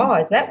identifying. People,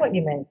 is that what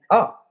you mean?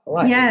 Oh,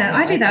 right. Yeah,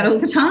 I do that all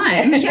the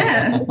time.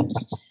 Yeah.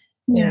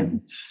 Yeah.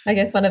 I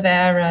guess one of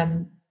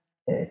our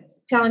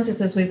challenges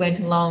as we went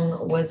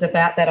along was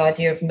about that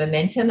idea of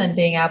momentum and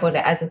being able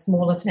to, as a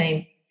smaller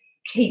team,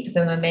 keep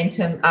the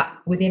momentum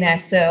up within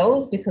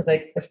ourselves, because,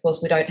 of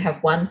course, we don't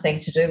have one thing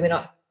to do. We're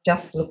not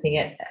just looking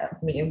at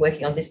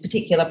working on this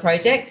particular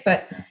project,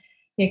 but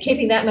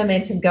keeping that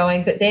momentum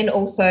going, but then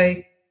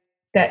also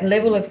that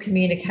level of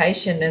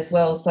communication as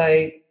well.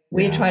 So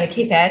we're trying to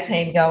keep our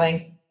team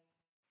going,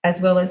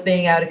 as well as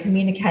being able to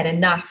communicate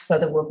enough so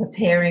that we're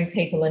preparing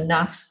people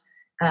enough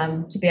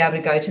to be able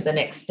to go to the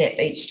next step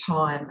each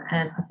time.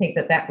 And I think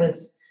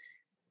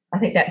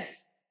that's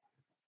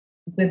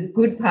the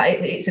good part.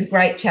 It's a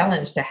great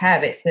challenge to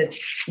have. It's that,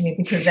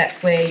 because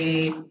that's where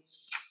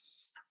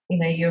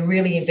you're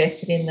really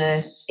invested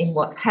in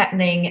what's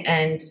happening,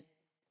 and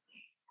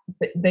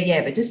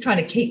but just trying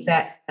to keep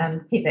that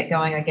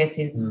going, I guess,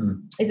 is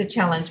a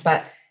challenge.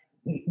 But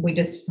we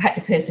just had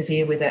to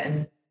persevere with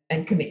it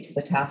and commit to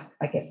the task,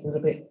 I guess, a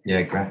little bit.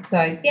 Yeah, great.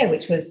 So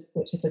which is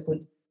a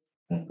good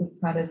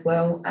part as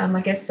well.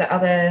 I guess the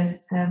other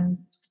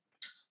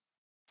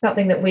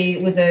something that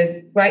was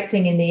a great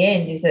thing in the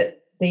end is that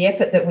the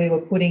effort that we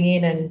were putting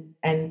in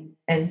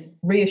and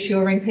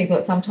reassuring people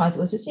that sometimes it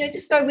was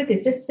just go with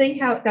this, just see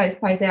how it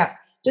plays out.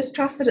 Just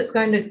trust that it's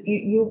going to,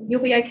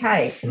 you'll be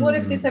okay. What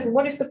if this happens?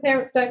 What if the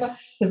parents don't like?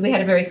 Because we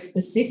had a very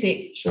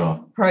specific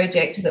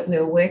project that we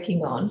were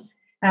working on.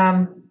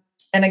 And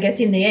I guess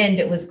in the end,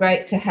 it was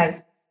great to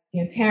have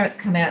parents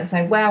come out and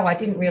say, wow, I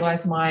didn't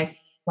realise my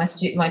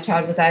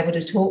child was able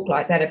to talk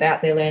like that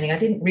about their learning. I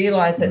didn't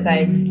realise that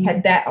they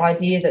had that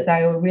idea, that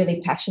they were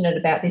really passionate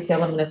about this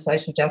element of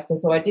social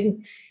justice, or I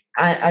didn't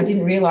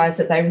realise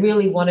that they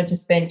really wanted to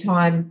spend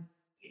time,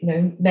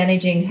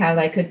 managing how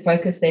they could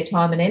focus their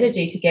time and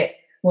energy to get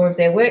more of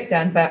their work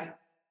done.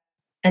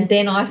 And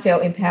then I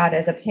felt empowered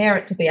as a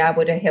parent to be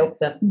able to help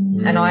them.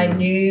 And I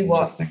knew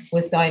what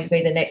was going to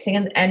be the next thing.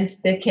 And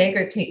the care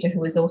group teacher who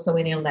was also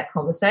in on that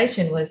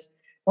conversation was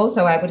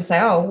also able to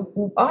say,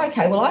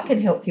 okay, well, I can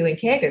help you in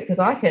care group because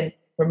I can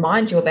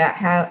remind you about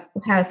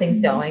how things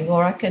going,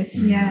 or I can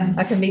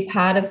be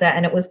part of that.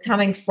 And it was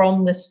coming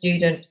from the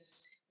student,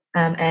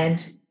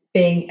 and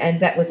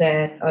that was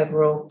our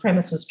overall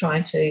premise, was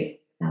trying to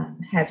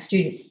have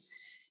students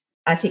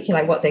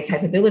articulate what their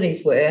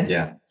capabilities were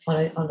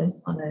on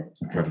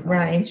a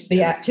range,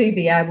 to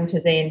be able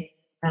to then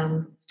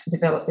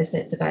develop this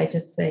sense of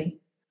agency.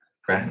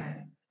 Great.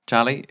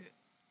 Charlie, do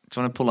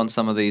you want to pull on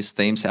some of these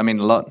themes? I mean,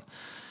 a lot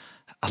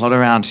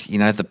around,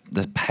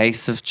 the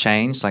pace of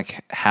change,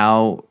 like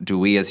how do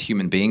we as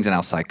human beings and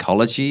our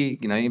psychology,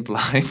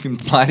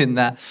 implied in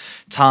that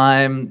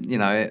time,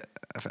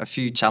 a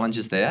few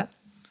challenges there.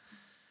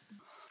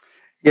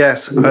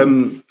 Yes,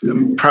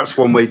 perhaps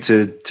one way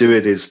to do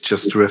it is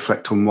just to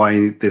reflect on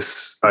why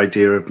this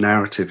idea of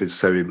narrative is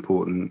so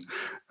important,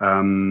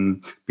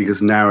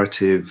 because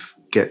narrative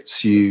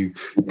gets you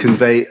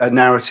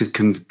narrative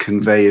can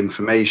convey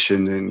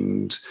information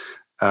and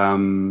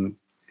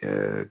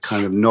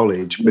kind of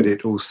knowledge, but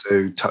it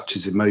also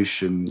touches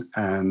emotion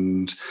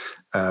and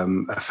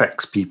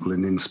affects people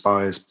and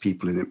inspires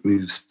people and it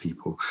moves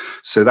people.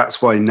 So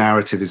that's why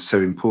narrative is so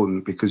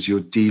important, because you're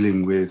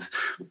dealing with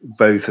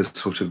both a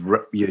sort of,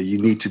 you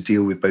need to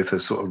deal with both a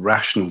sort of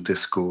rational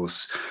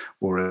discourse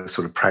or a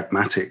sort of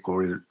pragmatic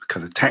or a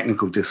kind of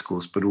technical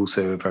discourse, but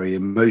also a very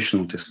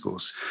emotional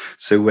discourse.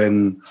 So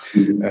when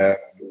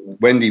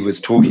Wendy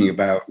was talking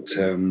about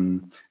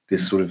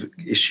this sort of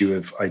issue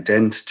of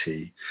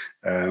identity,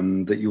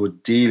 that you're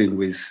dealing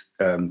with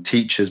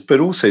teachers, but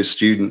also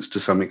students to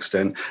some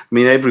extent. I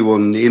mean,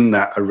 everyone in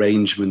that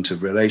arrangement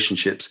of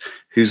relationships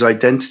whose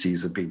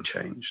identities have been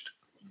changed.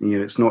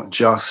 It's not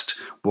just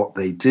what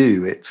they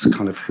do, it's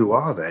kind of who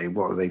are they,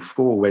 what are they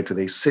for, where do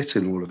they sit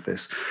in all of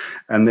this.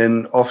 And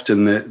then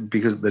often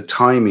because the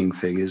timing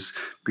thing is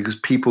because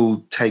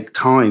people take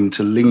time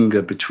to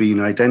linger between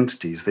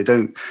identities. They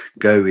don't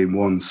go in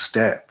one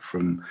step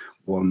from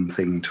one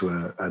thing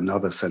to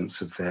another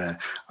sense of their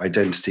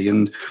identity.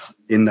 And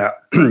in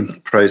that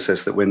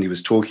process that Wendy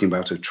was talking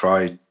about of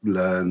try,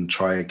 learn,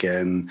 try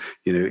again,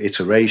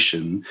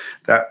 iteration,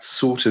 that's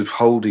sort of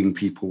holding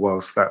people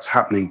whilst that's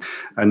happening.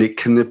 And it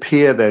can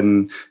appear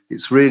then,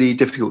 it's really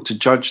difficult to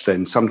judge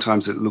then.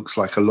 Sometimes it looks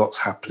like a lot's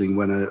happening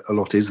when a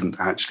lot isn't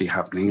actually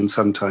happening. And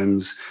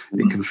sometimes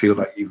it can feel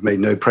like you've made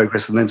no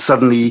progress. And then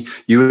suddenly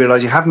you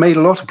realize you have made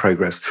a lot of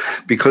progress,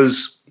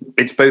 because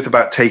it's both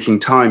about taking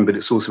time, but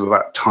it's also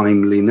about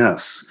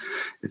timeliness.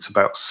 It's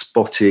about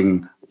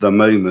spotting the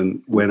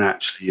moment when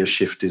actually a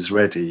shift is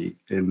ready,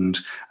 and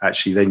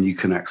actually then you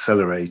can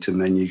accelerate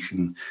and then you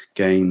can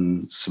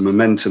gain some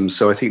momentum.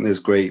 So I think there's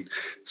great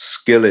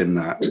skill in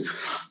that.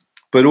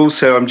 But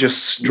also I'm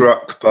just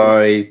struck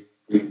by,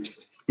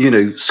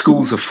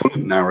 schools are full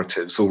of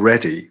narratives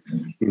already.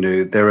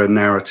 There are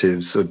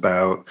narratives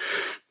about,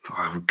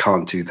 oh, we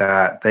can't do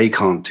that, they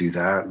can't do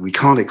that, we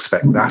can't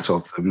expect that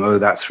of them, oh,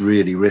 that's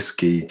really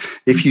risky,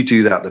 if you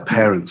do that the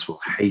parents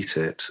will hate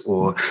it,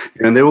 or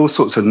and there are all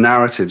sorts of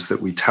narratives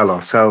that we tell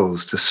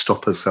ourselves to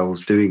stop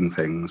ourselves doing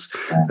things.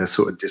 They're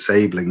sort of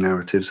disabling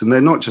narratives, and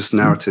they're not just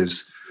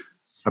narratives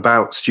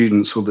about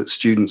students or that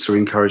students are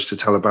encouraged to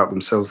tell about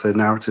themselves, they're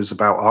narratives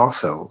about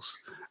ourselves.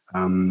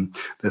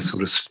 They're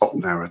sort of stop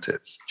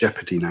narratives,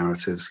 jeopardy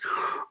narratives.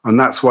 And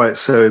that's why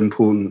it's so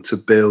important to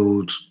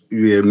build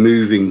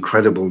moving,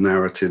 credible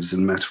narratives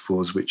and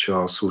metaphors, which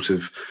are sort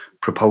of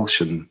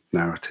propulsion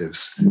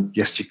narratives.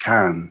 Yes, you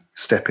can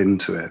step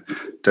into it.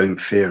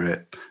 Don't fear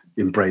it.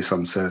 Embrace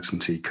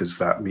uncertainty, because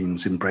that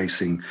means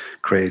embracing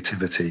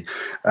creativity.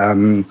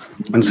 And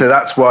so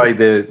that's why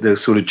the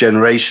sort of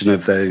generation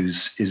of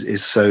those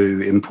is so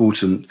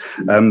important.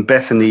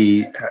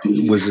 Bethany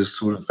was a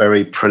sort of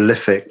very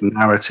prolific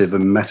narrative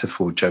and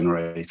metaphor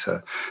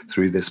generator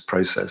through this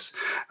process.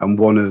 And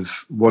one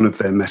of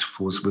their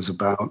metaphors was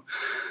about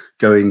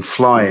going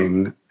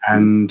flying,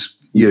 and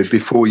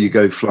before you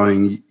go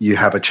flying, you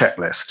have a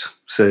checklist.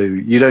 So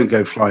you don't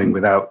go flying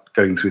without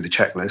going through the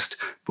checklist,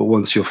 but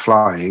once you're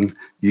flying,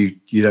 you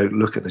don't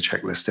look at the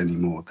checklist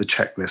anymore. The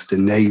checklist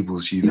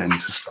enables you then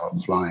to start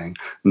flying,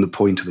 and the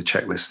point of the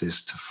checklist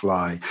is to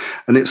fly.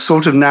 And it's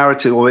sort of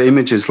narrative or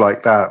images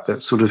like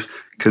that sort of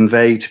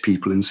convey to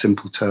people in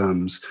simple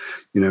terms,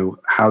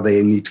 how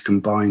they need to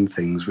combine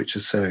things, which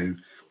are so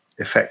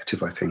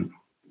effective, I think.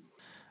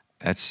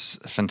 That's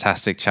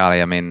fantastic,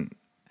 Charlie. I mean,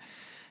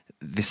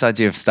 this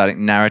idea of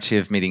starting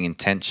narrative, meeting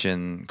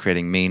intention,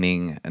 creating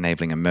meaning,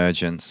 enabling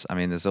emergence. I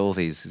mean, there's all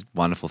these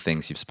wonderful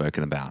things you've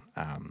spoken about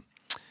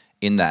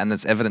in that, and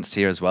that's evidenced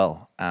here as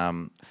well.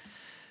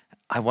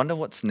 I wonder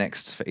what's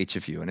next for each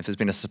of you, and if there's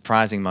been a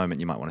surprising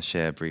moment you might want to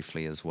share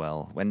briefly as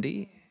well.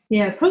 Wendy?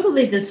 Yeah,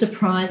 probably the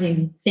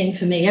surprising thing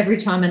for me every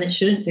time, and it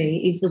shouldn't be,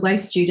 is the way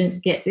students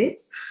get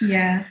this.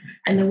 Yeah.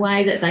 And the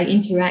way that they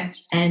interact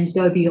and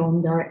go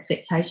beyond our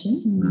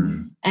expectations.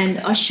 And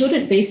I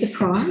shouldn't be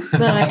surprised,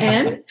 but I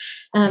am.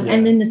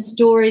 And then the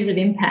stories of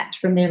impact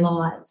from their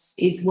lives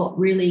is what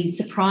really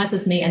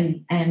surprises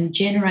me and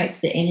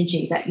generates the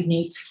energy that you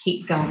need to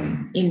keep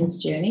going in this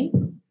journey.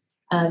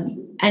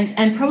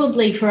 And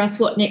probably for us,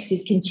 what next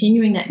is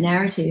continuing that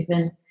narrative.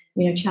 And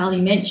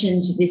Charlie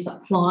mentioned this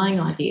flying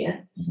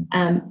idea,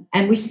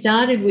 and we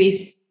started with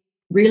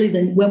really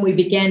when we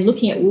began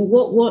looking at,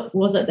 well, what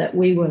was it that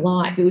we were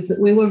like? It was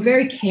that we were a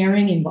very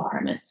caring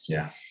environment,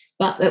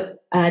 but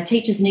that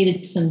teachers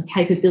needed some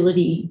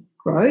capability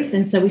growth,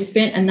 and so we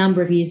spent a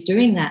number of years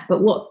doing that.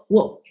 But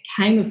what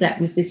came of that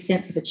was this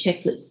sense of a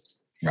checklist.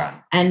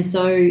 Right. And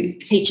so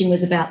teaching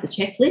was about the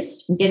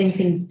checklist and getting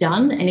things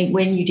done. And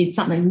when you did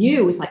something new,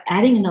 it was like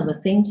adding another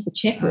thing to the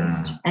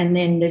checklist. And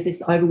then there's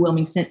this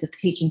overwhelming sense of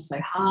teaching so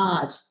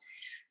hard.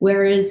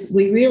 Whereas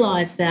we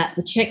realised that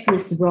the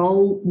checklist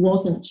role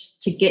wasn't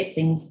to get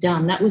things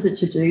done. That was a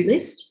to-do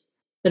list.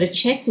 But a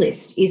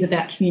checklist is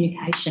about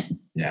communication.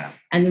 Yeah.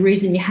 And the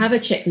reason you have a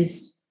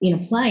checklist in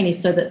a plane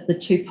is so that the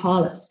two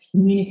pilots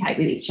communicate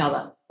with each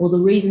other. Or the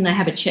reason they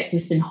have a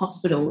checklist in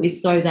hospital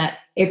is so that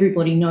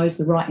everybody knows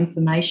the right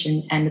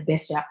information and the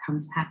best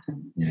outcomes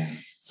happen. Yeah.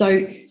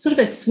 So sort of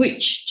a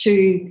switch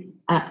to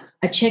a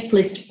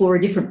checklist for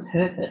a different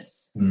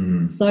purpose,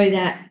 so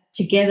that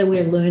together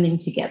we're learning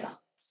together.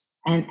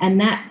 And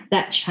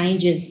that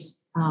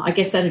changes, I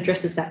guess that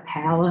addresses that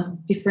power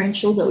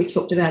differential that we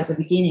talked about at the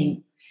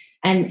beginning,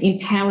 and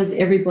empowers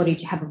everybody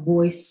to have a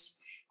voice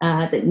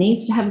that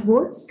needs to have a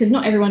voice, because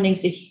not everyone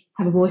needs to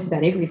have a voice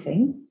about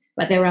everything.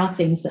 But there are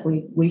things that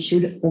we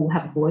should all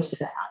have a voice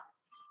about.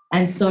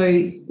 And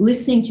so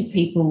listening to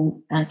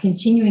people,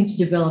 continuing to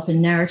develop a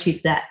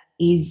narrative that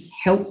is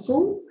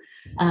helpful,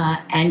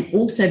 and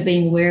also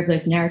being aware of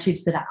those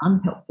narratives that are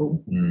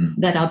unhelpful,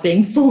 that are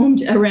being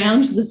formed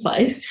around the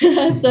place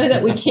so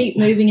that we keep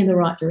moving in the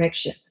right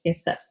direction. I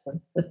guess that's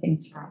the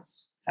things for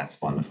us. That's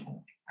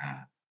wonderful.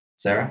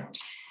 Sarah?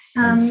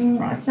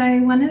 So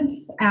one of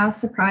our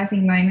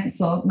surprising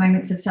moments or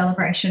moments of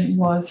celebration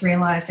was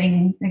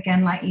realising,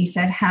 again, like you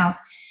said, how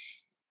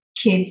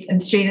kids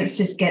and students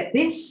just get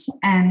this.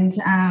 And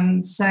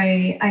so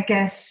I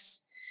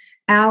guess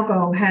our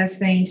goal has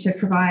been to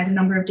provide a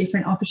number of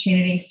different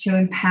opportunities to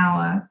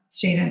empower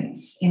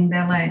students in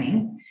their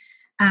learning.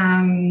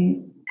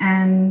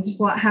 And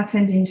what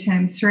happened in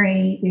term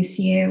 3 this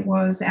year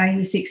was our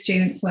Year 6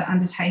 students were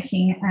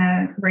undertaking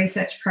a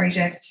research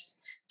project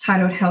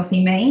titled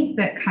Healthy Me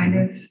that kind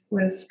of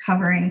was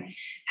covering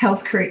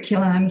health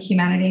curriculum,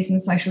 humanities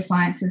and social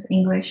sciences,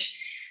 English.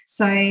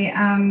 So,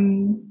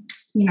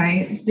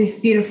 this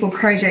beautiful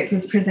project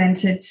was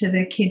presented to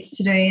the kids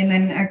to do, and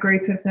then a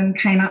group of them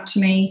came up to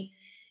me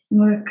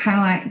and were kind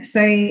of like,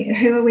 so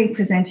who are we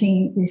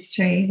presenting this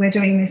to? We're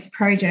doing this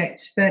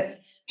project, but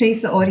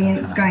who's the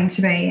audience going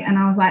to be? And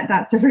I was like,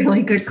 that's a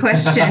really good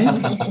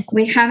question.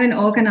 We haven't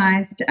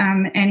organised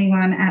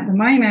anyone at the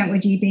moment.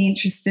 Would you be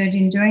interested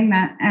in doing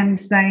that? And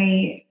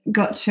they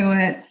got to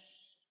it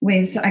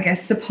with, I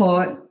guess,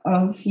 support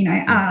of,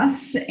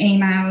 us,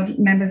 emailed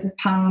members of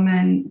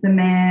parliament, the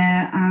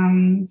mayor,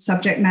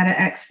 subject matter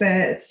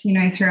experts,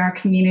 through our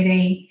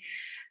community,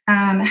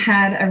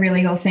 had a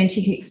really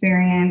authentic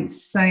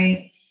experience. So,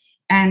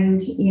 and,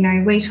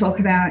 we talk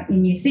about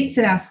in Year 6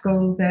 at our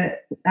school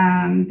that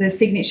the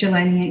signature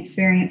learning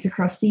experience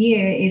across the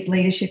year is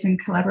leadership and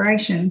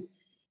collaboration,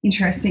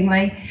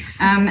 interestingly.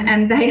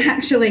 And they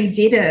actually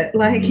did it.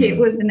 Like it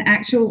was an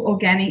actual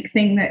organic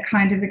thing that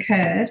kind of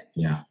occurred.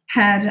 Yeah.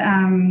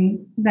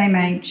 They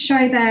made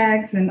show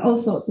bags and all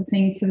sorts of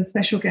things for the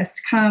special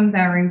guests to come.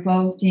 They were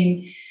involved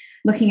in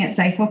looking at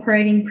safe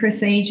operating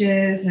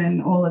procedures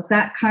and all of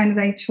that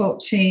they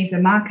talked to the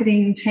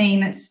marketing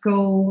team at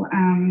school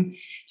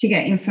to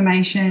get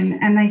information,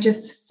 and they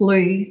just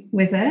flew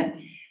with it.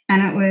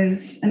 And it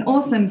was an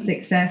awesome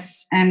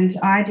success, and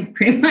I did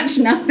pretty much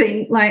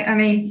nothing.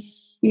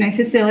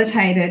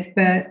 Facilitated,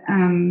 but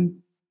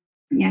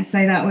so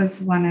that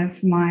was one of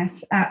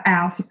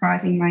our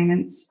surprising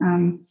moments.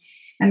 And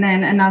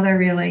then another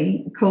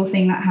really cool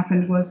thing that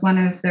happened was one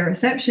of the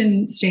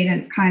reception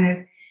students kind of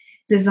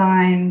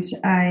designed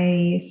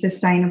a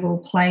sustainable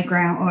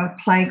playground or a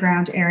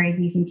playground area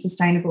using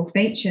sustainable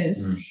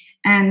features.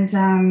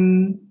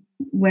 And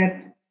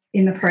we're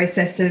in the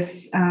process of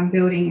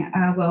building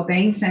a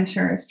wellbeing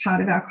centre as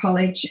part of our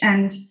college.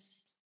 And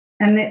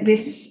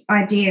this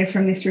idea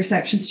from this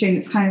reception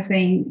student's kind of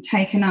being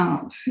taken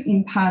up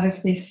in part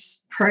of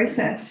this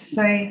process.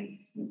 So,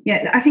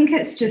 I think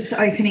it's just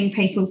opening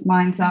people's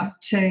minds up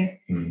to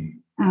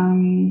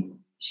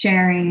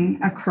sharing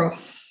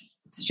across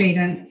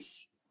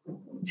students,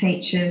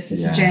 teachers,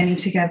 this journey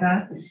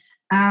together.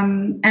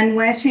 And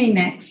where to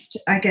next,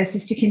 I guess,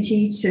 is to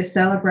continue to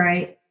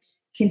celebrate,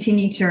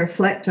 continue to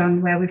reflect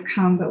on where we've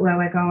come but where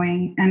we're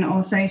going, and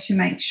also to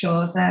make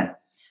sure that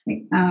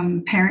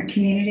parent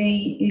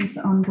community is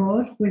on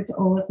board with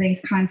all of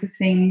these kinds of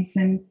things.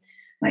 And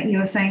like you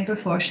were saying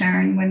before,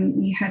 Sharon,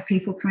 when you had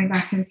people coming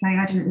back and saying,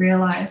 I didn't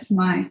realise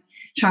my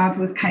child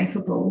was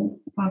capable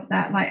of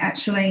that,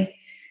 actually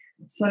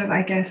sort of,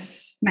 I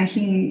guess,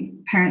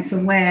 making parents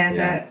aware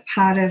that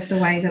part of the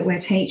way that we're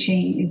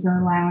teaching is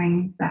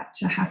allowing that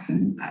to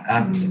happen.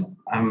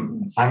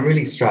 I'm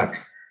really struck,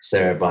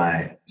 Sarah,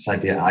 by this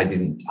idea. I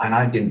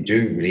didn't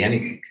do really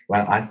anything.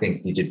 Well, I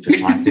think you did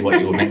precisely what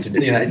you were meant to do.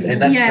 And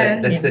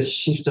that's the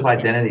shift of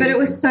identity. But it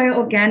was so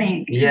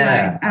organic.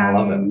 Yeah, I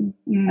love it.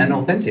 And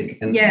authentic.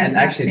 And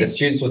actually the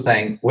students were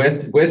saying,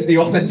 where's the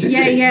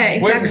authenticity? Yeah,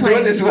 exactly. We're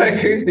doing this work,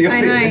 who's the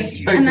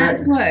audience? I know.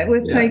 That's what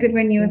was so good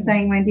when you were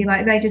saying, Wendy,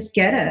 they just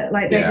get it.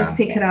 They just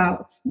pick it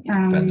up.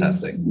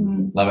 Fantastic.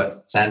 Love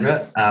it.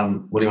 Sandra,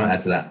 what do you want to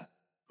add to that?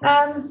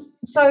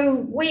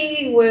 So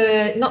we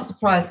were not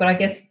surprised, but I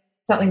guess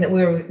something that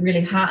we were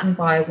really heartened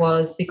by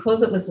was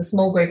because it was a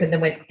small group and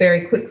then went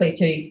very quickly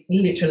to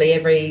literally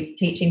every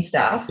teaching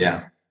staff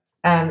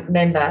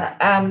member,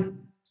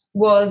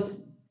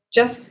 was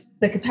just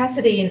the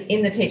capacity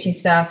in the teaching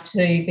staff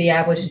to be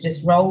able to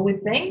just roll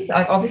with things.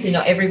 Obviously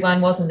not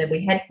everyone was, and then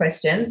we had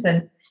questions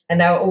and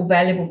they were all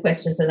valuable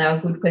questions, and they were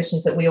good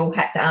questions that we all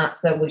had to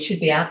answer, we should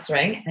be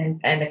answering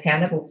and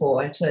accountable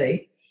for too.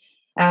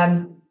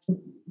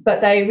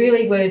 But they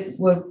really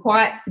were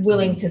quite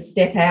willing to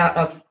step out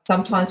of,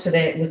 sometimes for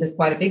them it was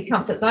quite a big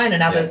comfort zone,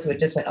 and others would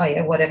just went, oh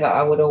yeah, whatever,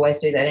 I would always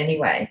do that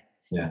anyway.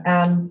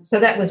 So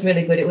that was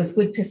really good. It was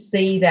good to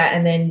see that,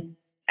 and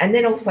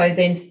then also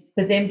then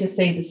for them to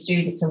see the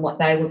students and what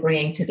they were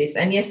bringing to this.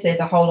 And yes,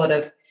 there's a whole lot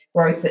of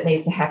growth that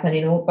needs to happen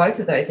in both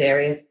of those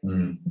areas,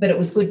 but it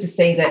was good to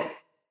see that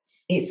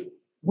it's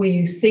where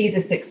you see the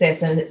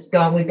success and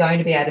we're going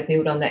to be able to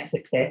build on that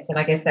success. And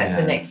I guess that's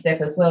the next step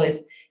as well, is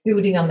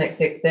building on that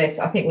success.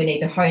 I think we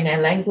need to hone our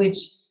language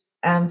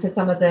for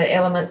some of the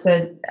elements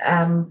a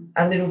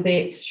little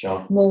bit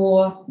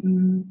more.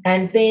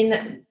 And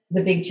then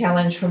the big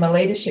challenge from a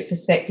leadership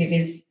perspective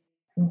is,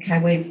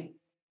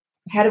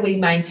 how do we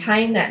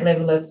maintain that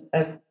level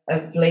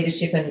of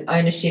leadership and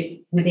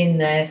ownership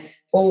within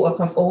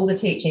across all the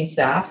teaching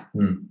staff?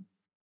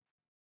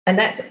 And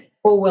that's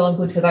all well and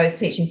good for those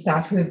teaching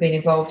staff who have been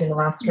involved in the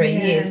last 3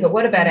 years, but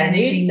what about our new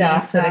Managing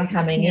staff that are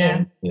coming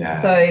in? Yeah.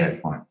 So,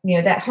 great point.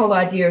 that whole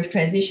idea of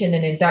transition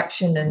and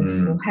induction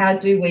and well, how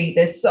do we,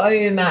 there's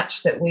so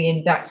much that we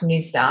induct new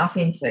staff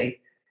into.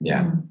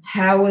 Yeah.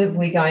 How are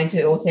we going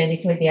to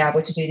authentically be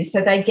able to do this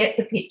so they get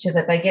the picture,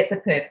 that they get the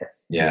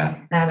purpose? Yeah.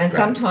 And great.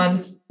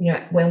 sometimes,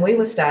 when we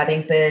were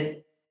starting,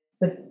 the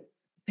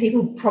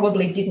people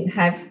probably didn't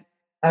have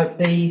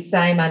the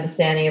same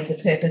understanding of the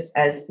purpose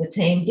as the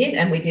team did,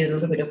 and we did a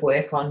little bit of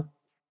work on,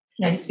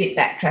 just a bit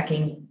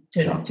backtracking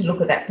to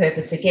look at that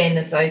purpose again.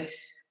 And so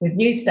with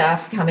new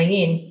staff coming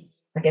in,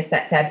 I guess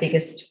that's our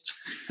biggest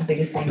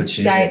thing,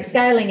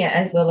 scaling it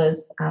as well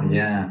as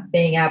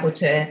being able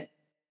to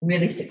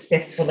really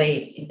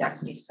successfully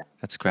induct new staff.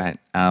 That's great.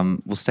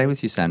 We'll stay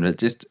with you, Sandra.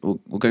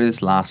 We'll go to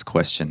this last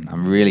question.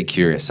 I'm really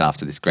curious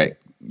after this great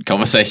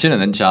conversation, and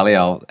then Charlie,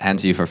 I'll hand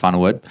to you for a final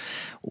word.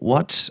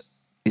 What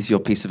is your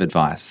piece of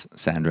advice,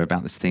 Sandra,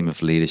 about this theme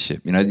of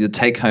leadership? Your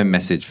take-home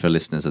message for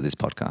listeners of this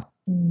podcast.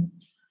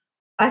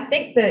 I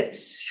think that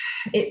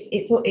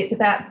it's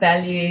about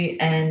value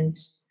and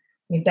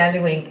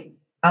valuing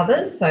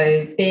others.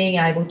 So being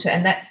able to,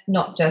 and that's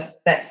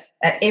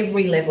at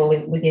every level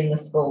within the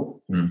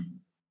school.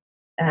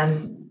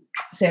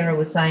 Sarah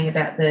was saying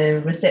about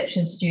the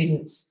reception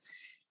students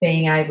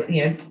being able,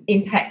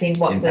 impacting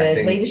what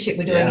the leadership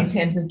were doing in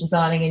terms of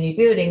designing a new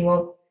building.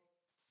 Well,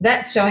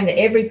 that's showing that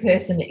every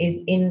person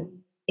is in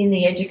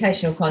the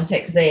educational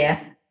context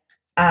there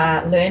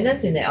are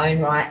learners in their own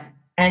right,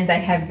 and they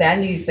have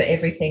value for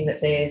everything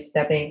that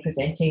they're being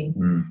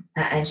presenting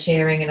and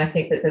sharing. And I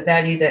think that the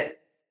value that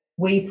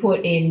we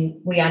put in,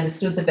 we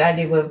understood the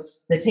value of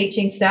the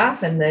teaching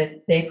staff and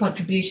their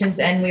contributions,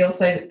 and we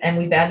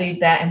valued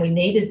that, and we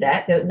needed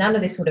that. None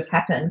of this would have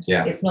happened.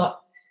 Yeah. It's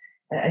not,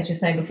 as you're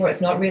saying before, it's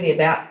not really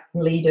about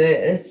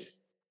leaders.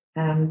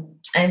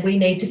 And we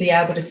need to be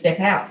able to step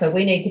out. So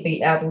we need to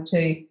be able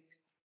to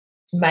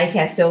make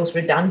ourselves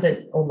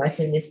redundant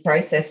almost in this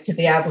process to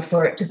be able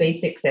for it to be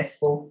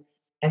successful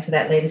and for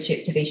that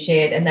leadership to be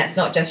shared. And that's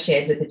not just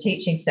shared with the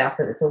teaching staff,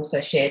 but it's also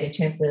shared in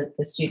terms of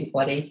the student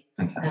body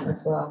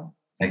as well.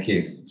 Thank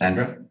you,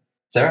 Sandra.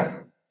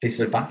 Sarah, piece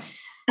of advice?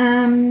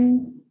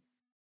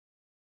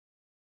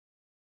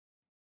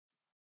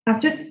 I've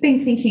just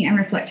been thinking and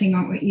reflecting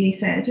on what you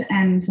said,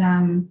 and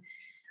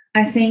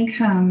I think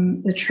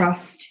the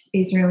trust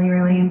is really,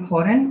 really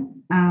important.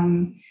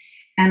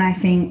 And I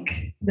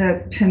think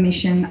the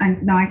permission, I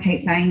know I keep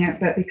saying it,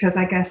 but because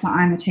I guess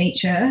I'm a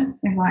teacher,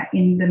 like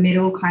in the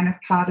middle kind of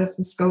part of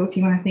the school, if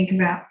you want to think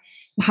about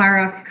the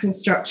hierarchical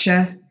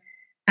structure,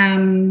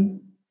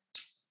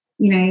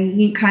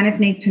 you kind of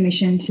need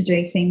permission to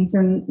do things.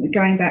 And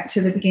going back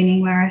to the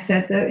beginning where I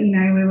said that,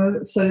 we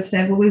were sort of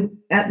said,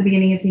 at the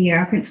beginning of the year,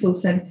 our principal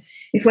said,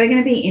 if we're going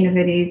to be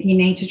innovative, you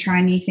need to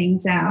try new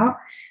things out,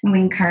 and we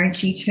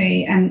encourage you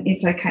to, and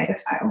it's okay to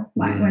fail.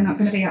 Like, we're not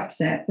going to be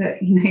upset, but,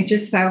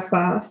 just fail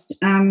fast.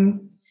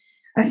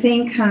 I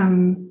think,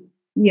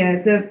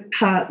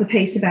 the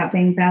piece about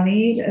being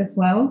valued as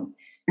well,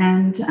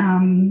 and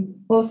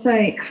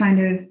also kind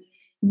of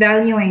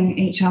valuing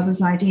each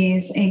other's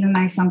ideas, even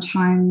though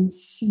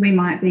sometimes we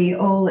might be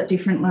all at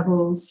different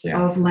levels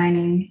of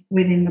learning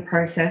within the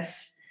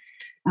process.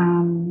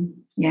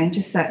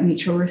 Just that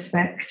mutual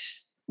respect.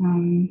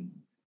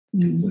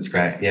 That's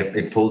great. Yeah,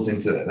 it pulls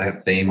into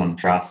that theme on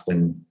trust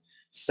and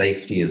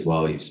safety as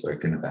well you've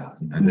spoken about.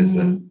 There's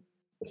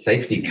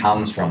safety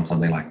comes from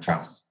something like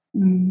trust,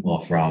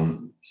 or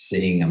from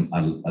seeing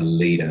a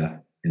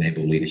leader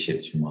enable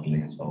leaderships from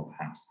modelling as well,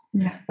 perhaps.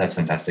 Yeah. That's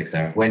fantastic,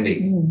 Sarah.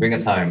 Wendy, bring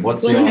us home.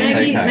 What's your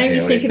take home? Maybe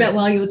think about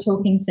while you were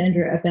talking,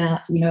 Sandra,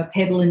 about, a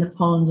pebble in the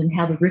pond and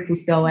how the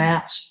ripples go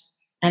out.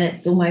 And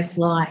it's almost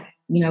like,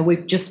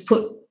 we've just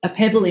put a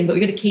pebble in, but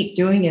we've got to keep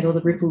doing it or the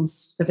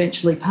ripples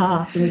eventually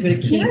pass, and we've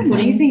got to keep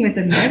amazing with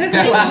the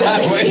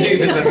metaphors. Wendy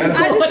with the metaphors.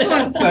 I just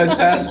want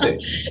fantastic.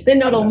 They're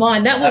not all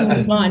mine. That one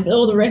was mine, but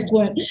all the rest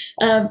weren't.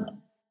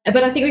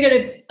 But I think we've got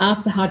to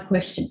ask the hard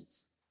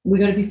questions.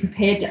 We've got to be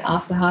prepared to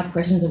ask the hard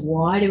questions of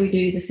why do we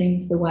do the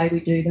things the way we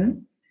do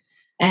them,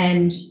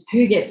 and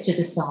who gets to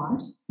decide.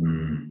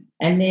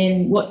 And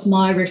then what's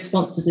my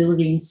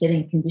responsibility in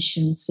setting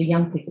conditions for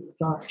young people to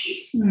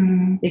flourish?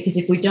 Because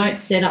if we don't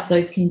set up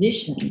those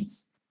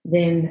conditions,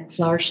 then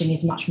flourishing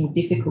is much more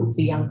difficult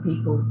for young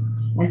people.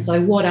 And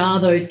so what are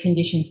those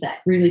conditions that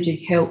really do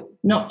help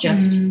not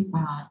just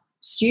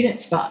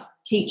students but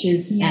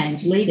teachers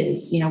and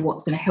leaders?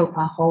 What's going to help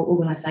our whole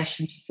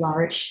organisation to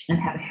flourish and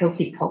have a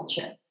healthy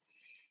culture?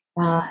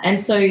 And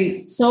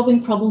so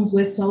solving problems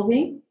worth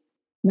solving,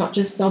 not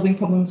just solving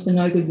problems for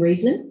no good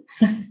reason,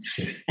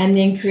 and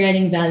then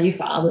creating value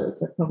for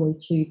others are probably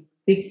two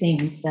big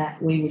things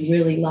that we would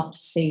really love to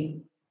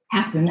see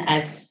happen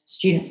as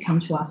students come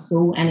to our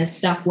school and as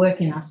staff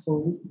work in our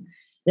school,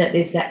 that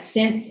there's that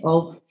sense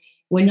of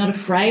we're not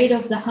afraid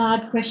of the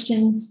hard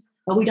questions,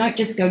 but we don't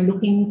just go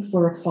looking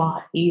for a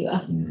fight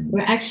either.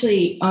 We're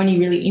actually only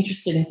really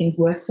interested in things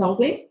worth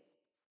solving,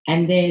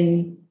 and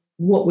then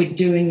what we're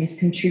doing is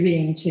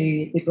contributing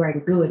to the greater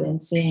good and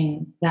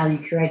seeing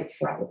value created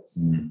for others.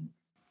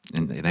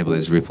 and enable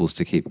those ripples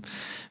to keep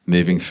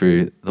moving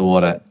through the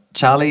water.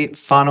 Charlie,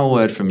 final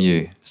word from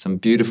you. Some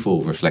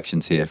beautiful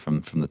reflections here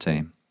from the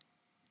team.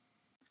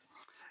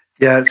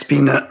 Yeah, it's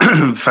been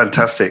a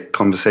fantastic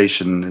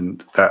conversation,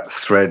 and that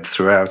thread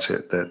throughout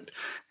it, that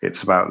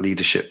it's about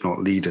leadership, not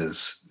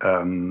leaders,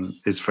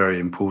 is very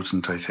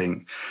important, I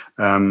think.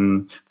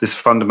 This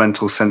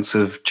fundamental sense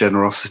of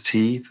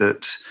generosity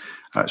that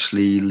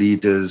actually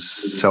leaders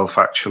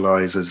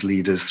self-actualize as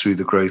leaders through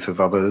the growth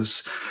of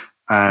others,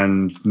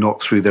 and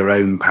not through their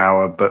own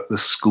power, but the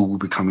school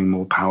becoming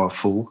more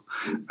powerful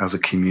as a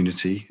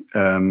community.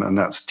 And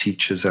that's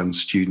teachers and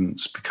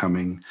students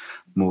becoming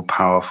more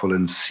powerful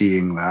and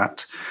seeing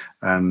that,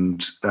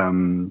 and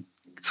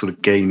sort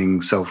of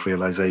gaining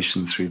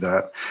self-realization through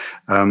that.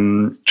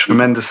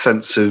 Tremendous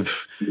sense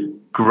of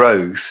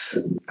growth.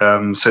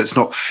 So it's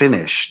not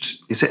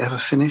finished. Is it ever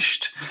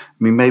finished?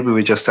 I mean, maybe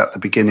we're just at the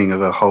beginning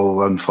of a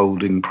whole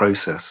unfolding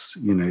process,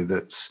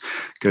 that's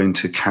going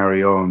to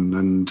carry on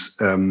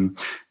and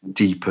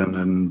deepen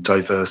and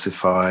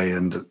diversify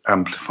and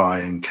amplify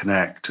and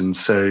connect. And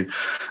so,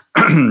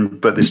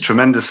 but this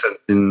tremendous sense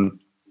in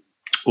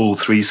all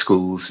three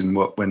schools, in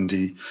what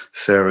Wendy,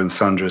 Sarah and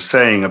Sandra are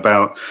saying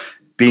about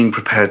being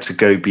prepared to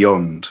go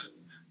beyond,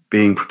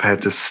 being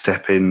prepared to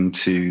step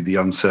into the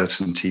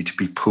uncertainty, to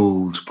be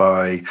pulled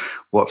by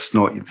what's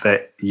not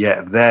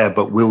yet there,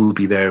 but will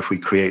be there if we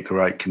create the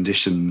right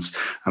conditions,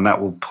 and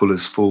that will pull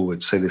us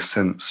forward. So this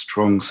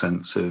strong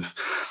sense of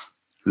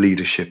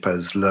leadership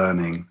as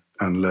learning,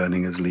 and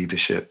learning as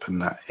leadership,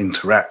 and that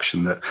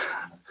interaction, that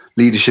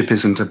leadership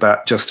isn't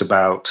just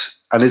about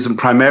and isn't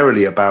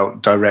primarily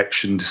about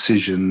direction,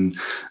 decision,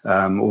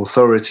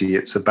 authority.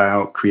 It's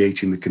about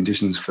creating the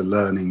conditions for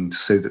learning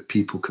so that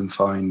people can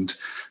find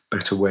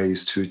better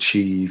ways to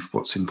achieve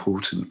what's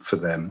important for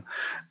them.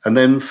 And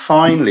then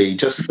finally,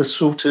 just the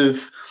sort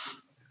of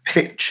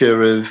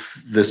picture of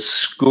the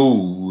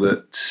school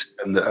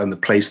and the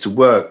place to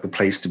work, the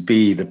place to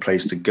be, the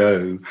place to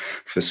go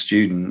for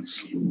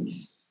students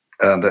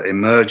that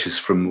emerges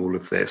from all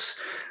of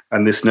this,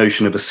 and this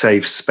notion of a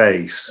safe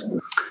space.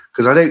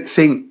 Because I don't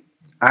think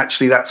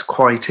actually that's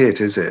quite it,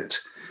 is it?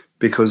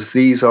 Because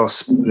they're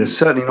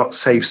certainly not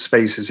safe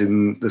spaces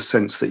in the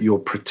sense that you're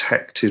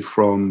protected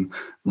from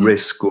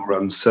risk or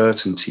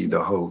uncertainty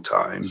the whole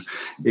time.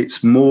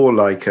 It's more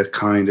like a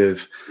kind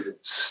of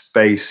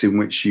space in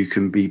which you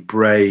can be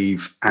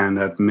brave and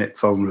admit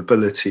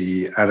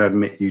vulnerability and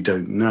admit you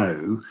don't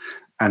know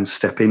and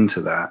step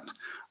into that,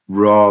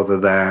 rather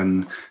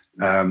than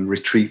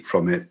retreat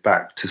from it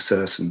back to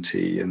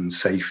certainty and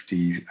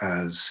safety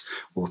as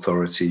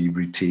authority,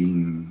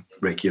 routine,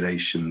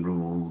 regulation,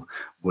 rule,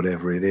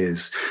 whatever it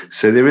is.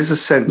 So there is a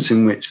sense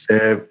in which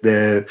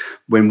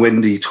when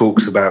Wendy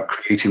talks about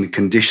creating the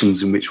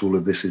conditions in which all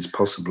of this is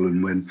possible,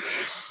 and when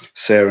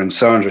Sarah and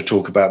Sandra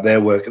talk about their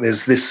work,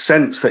 there's this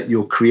sense that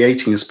you're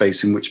creating a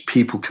space in which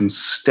people can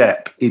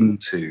step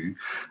into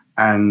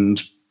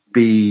and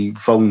be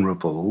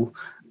vulnerable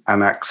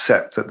and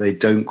accept that they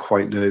don't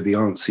quite know the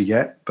answer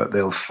yet, but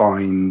they'll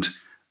find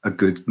a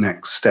good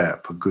next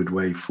step, a good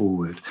way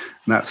forward.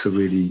 And that's a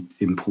really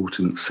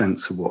important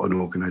sense of what an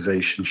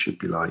organisation should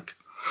be like.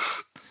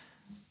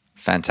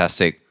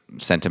 Fantastic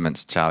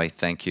sentiments, Charlie.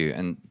 Thank you.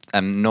 And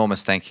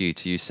enormous thank you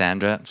to you,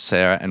 Sandra,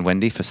 Sarah and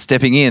Wendy, for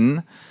stepping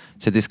in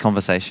to this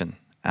conversation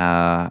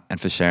and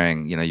for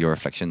sharing, your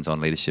reflections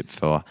on leadership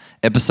for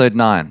episode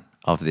 9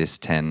 of this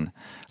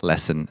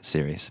 10-lesson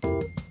series.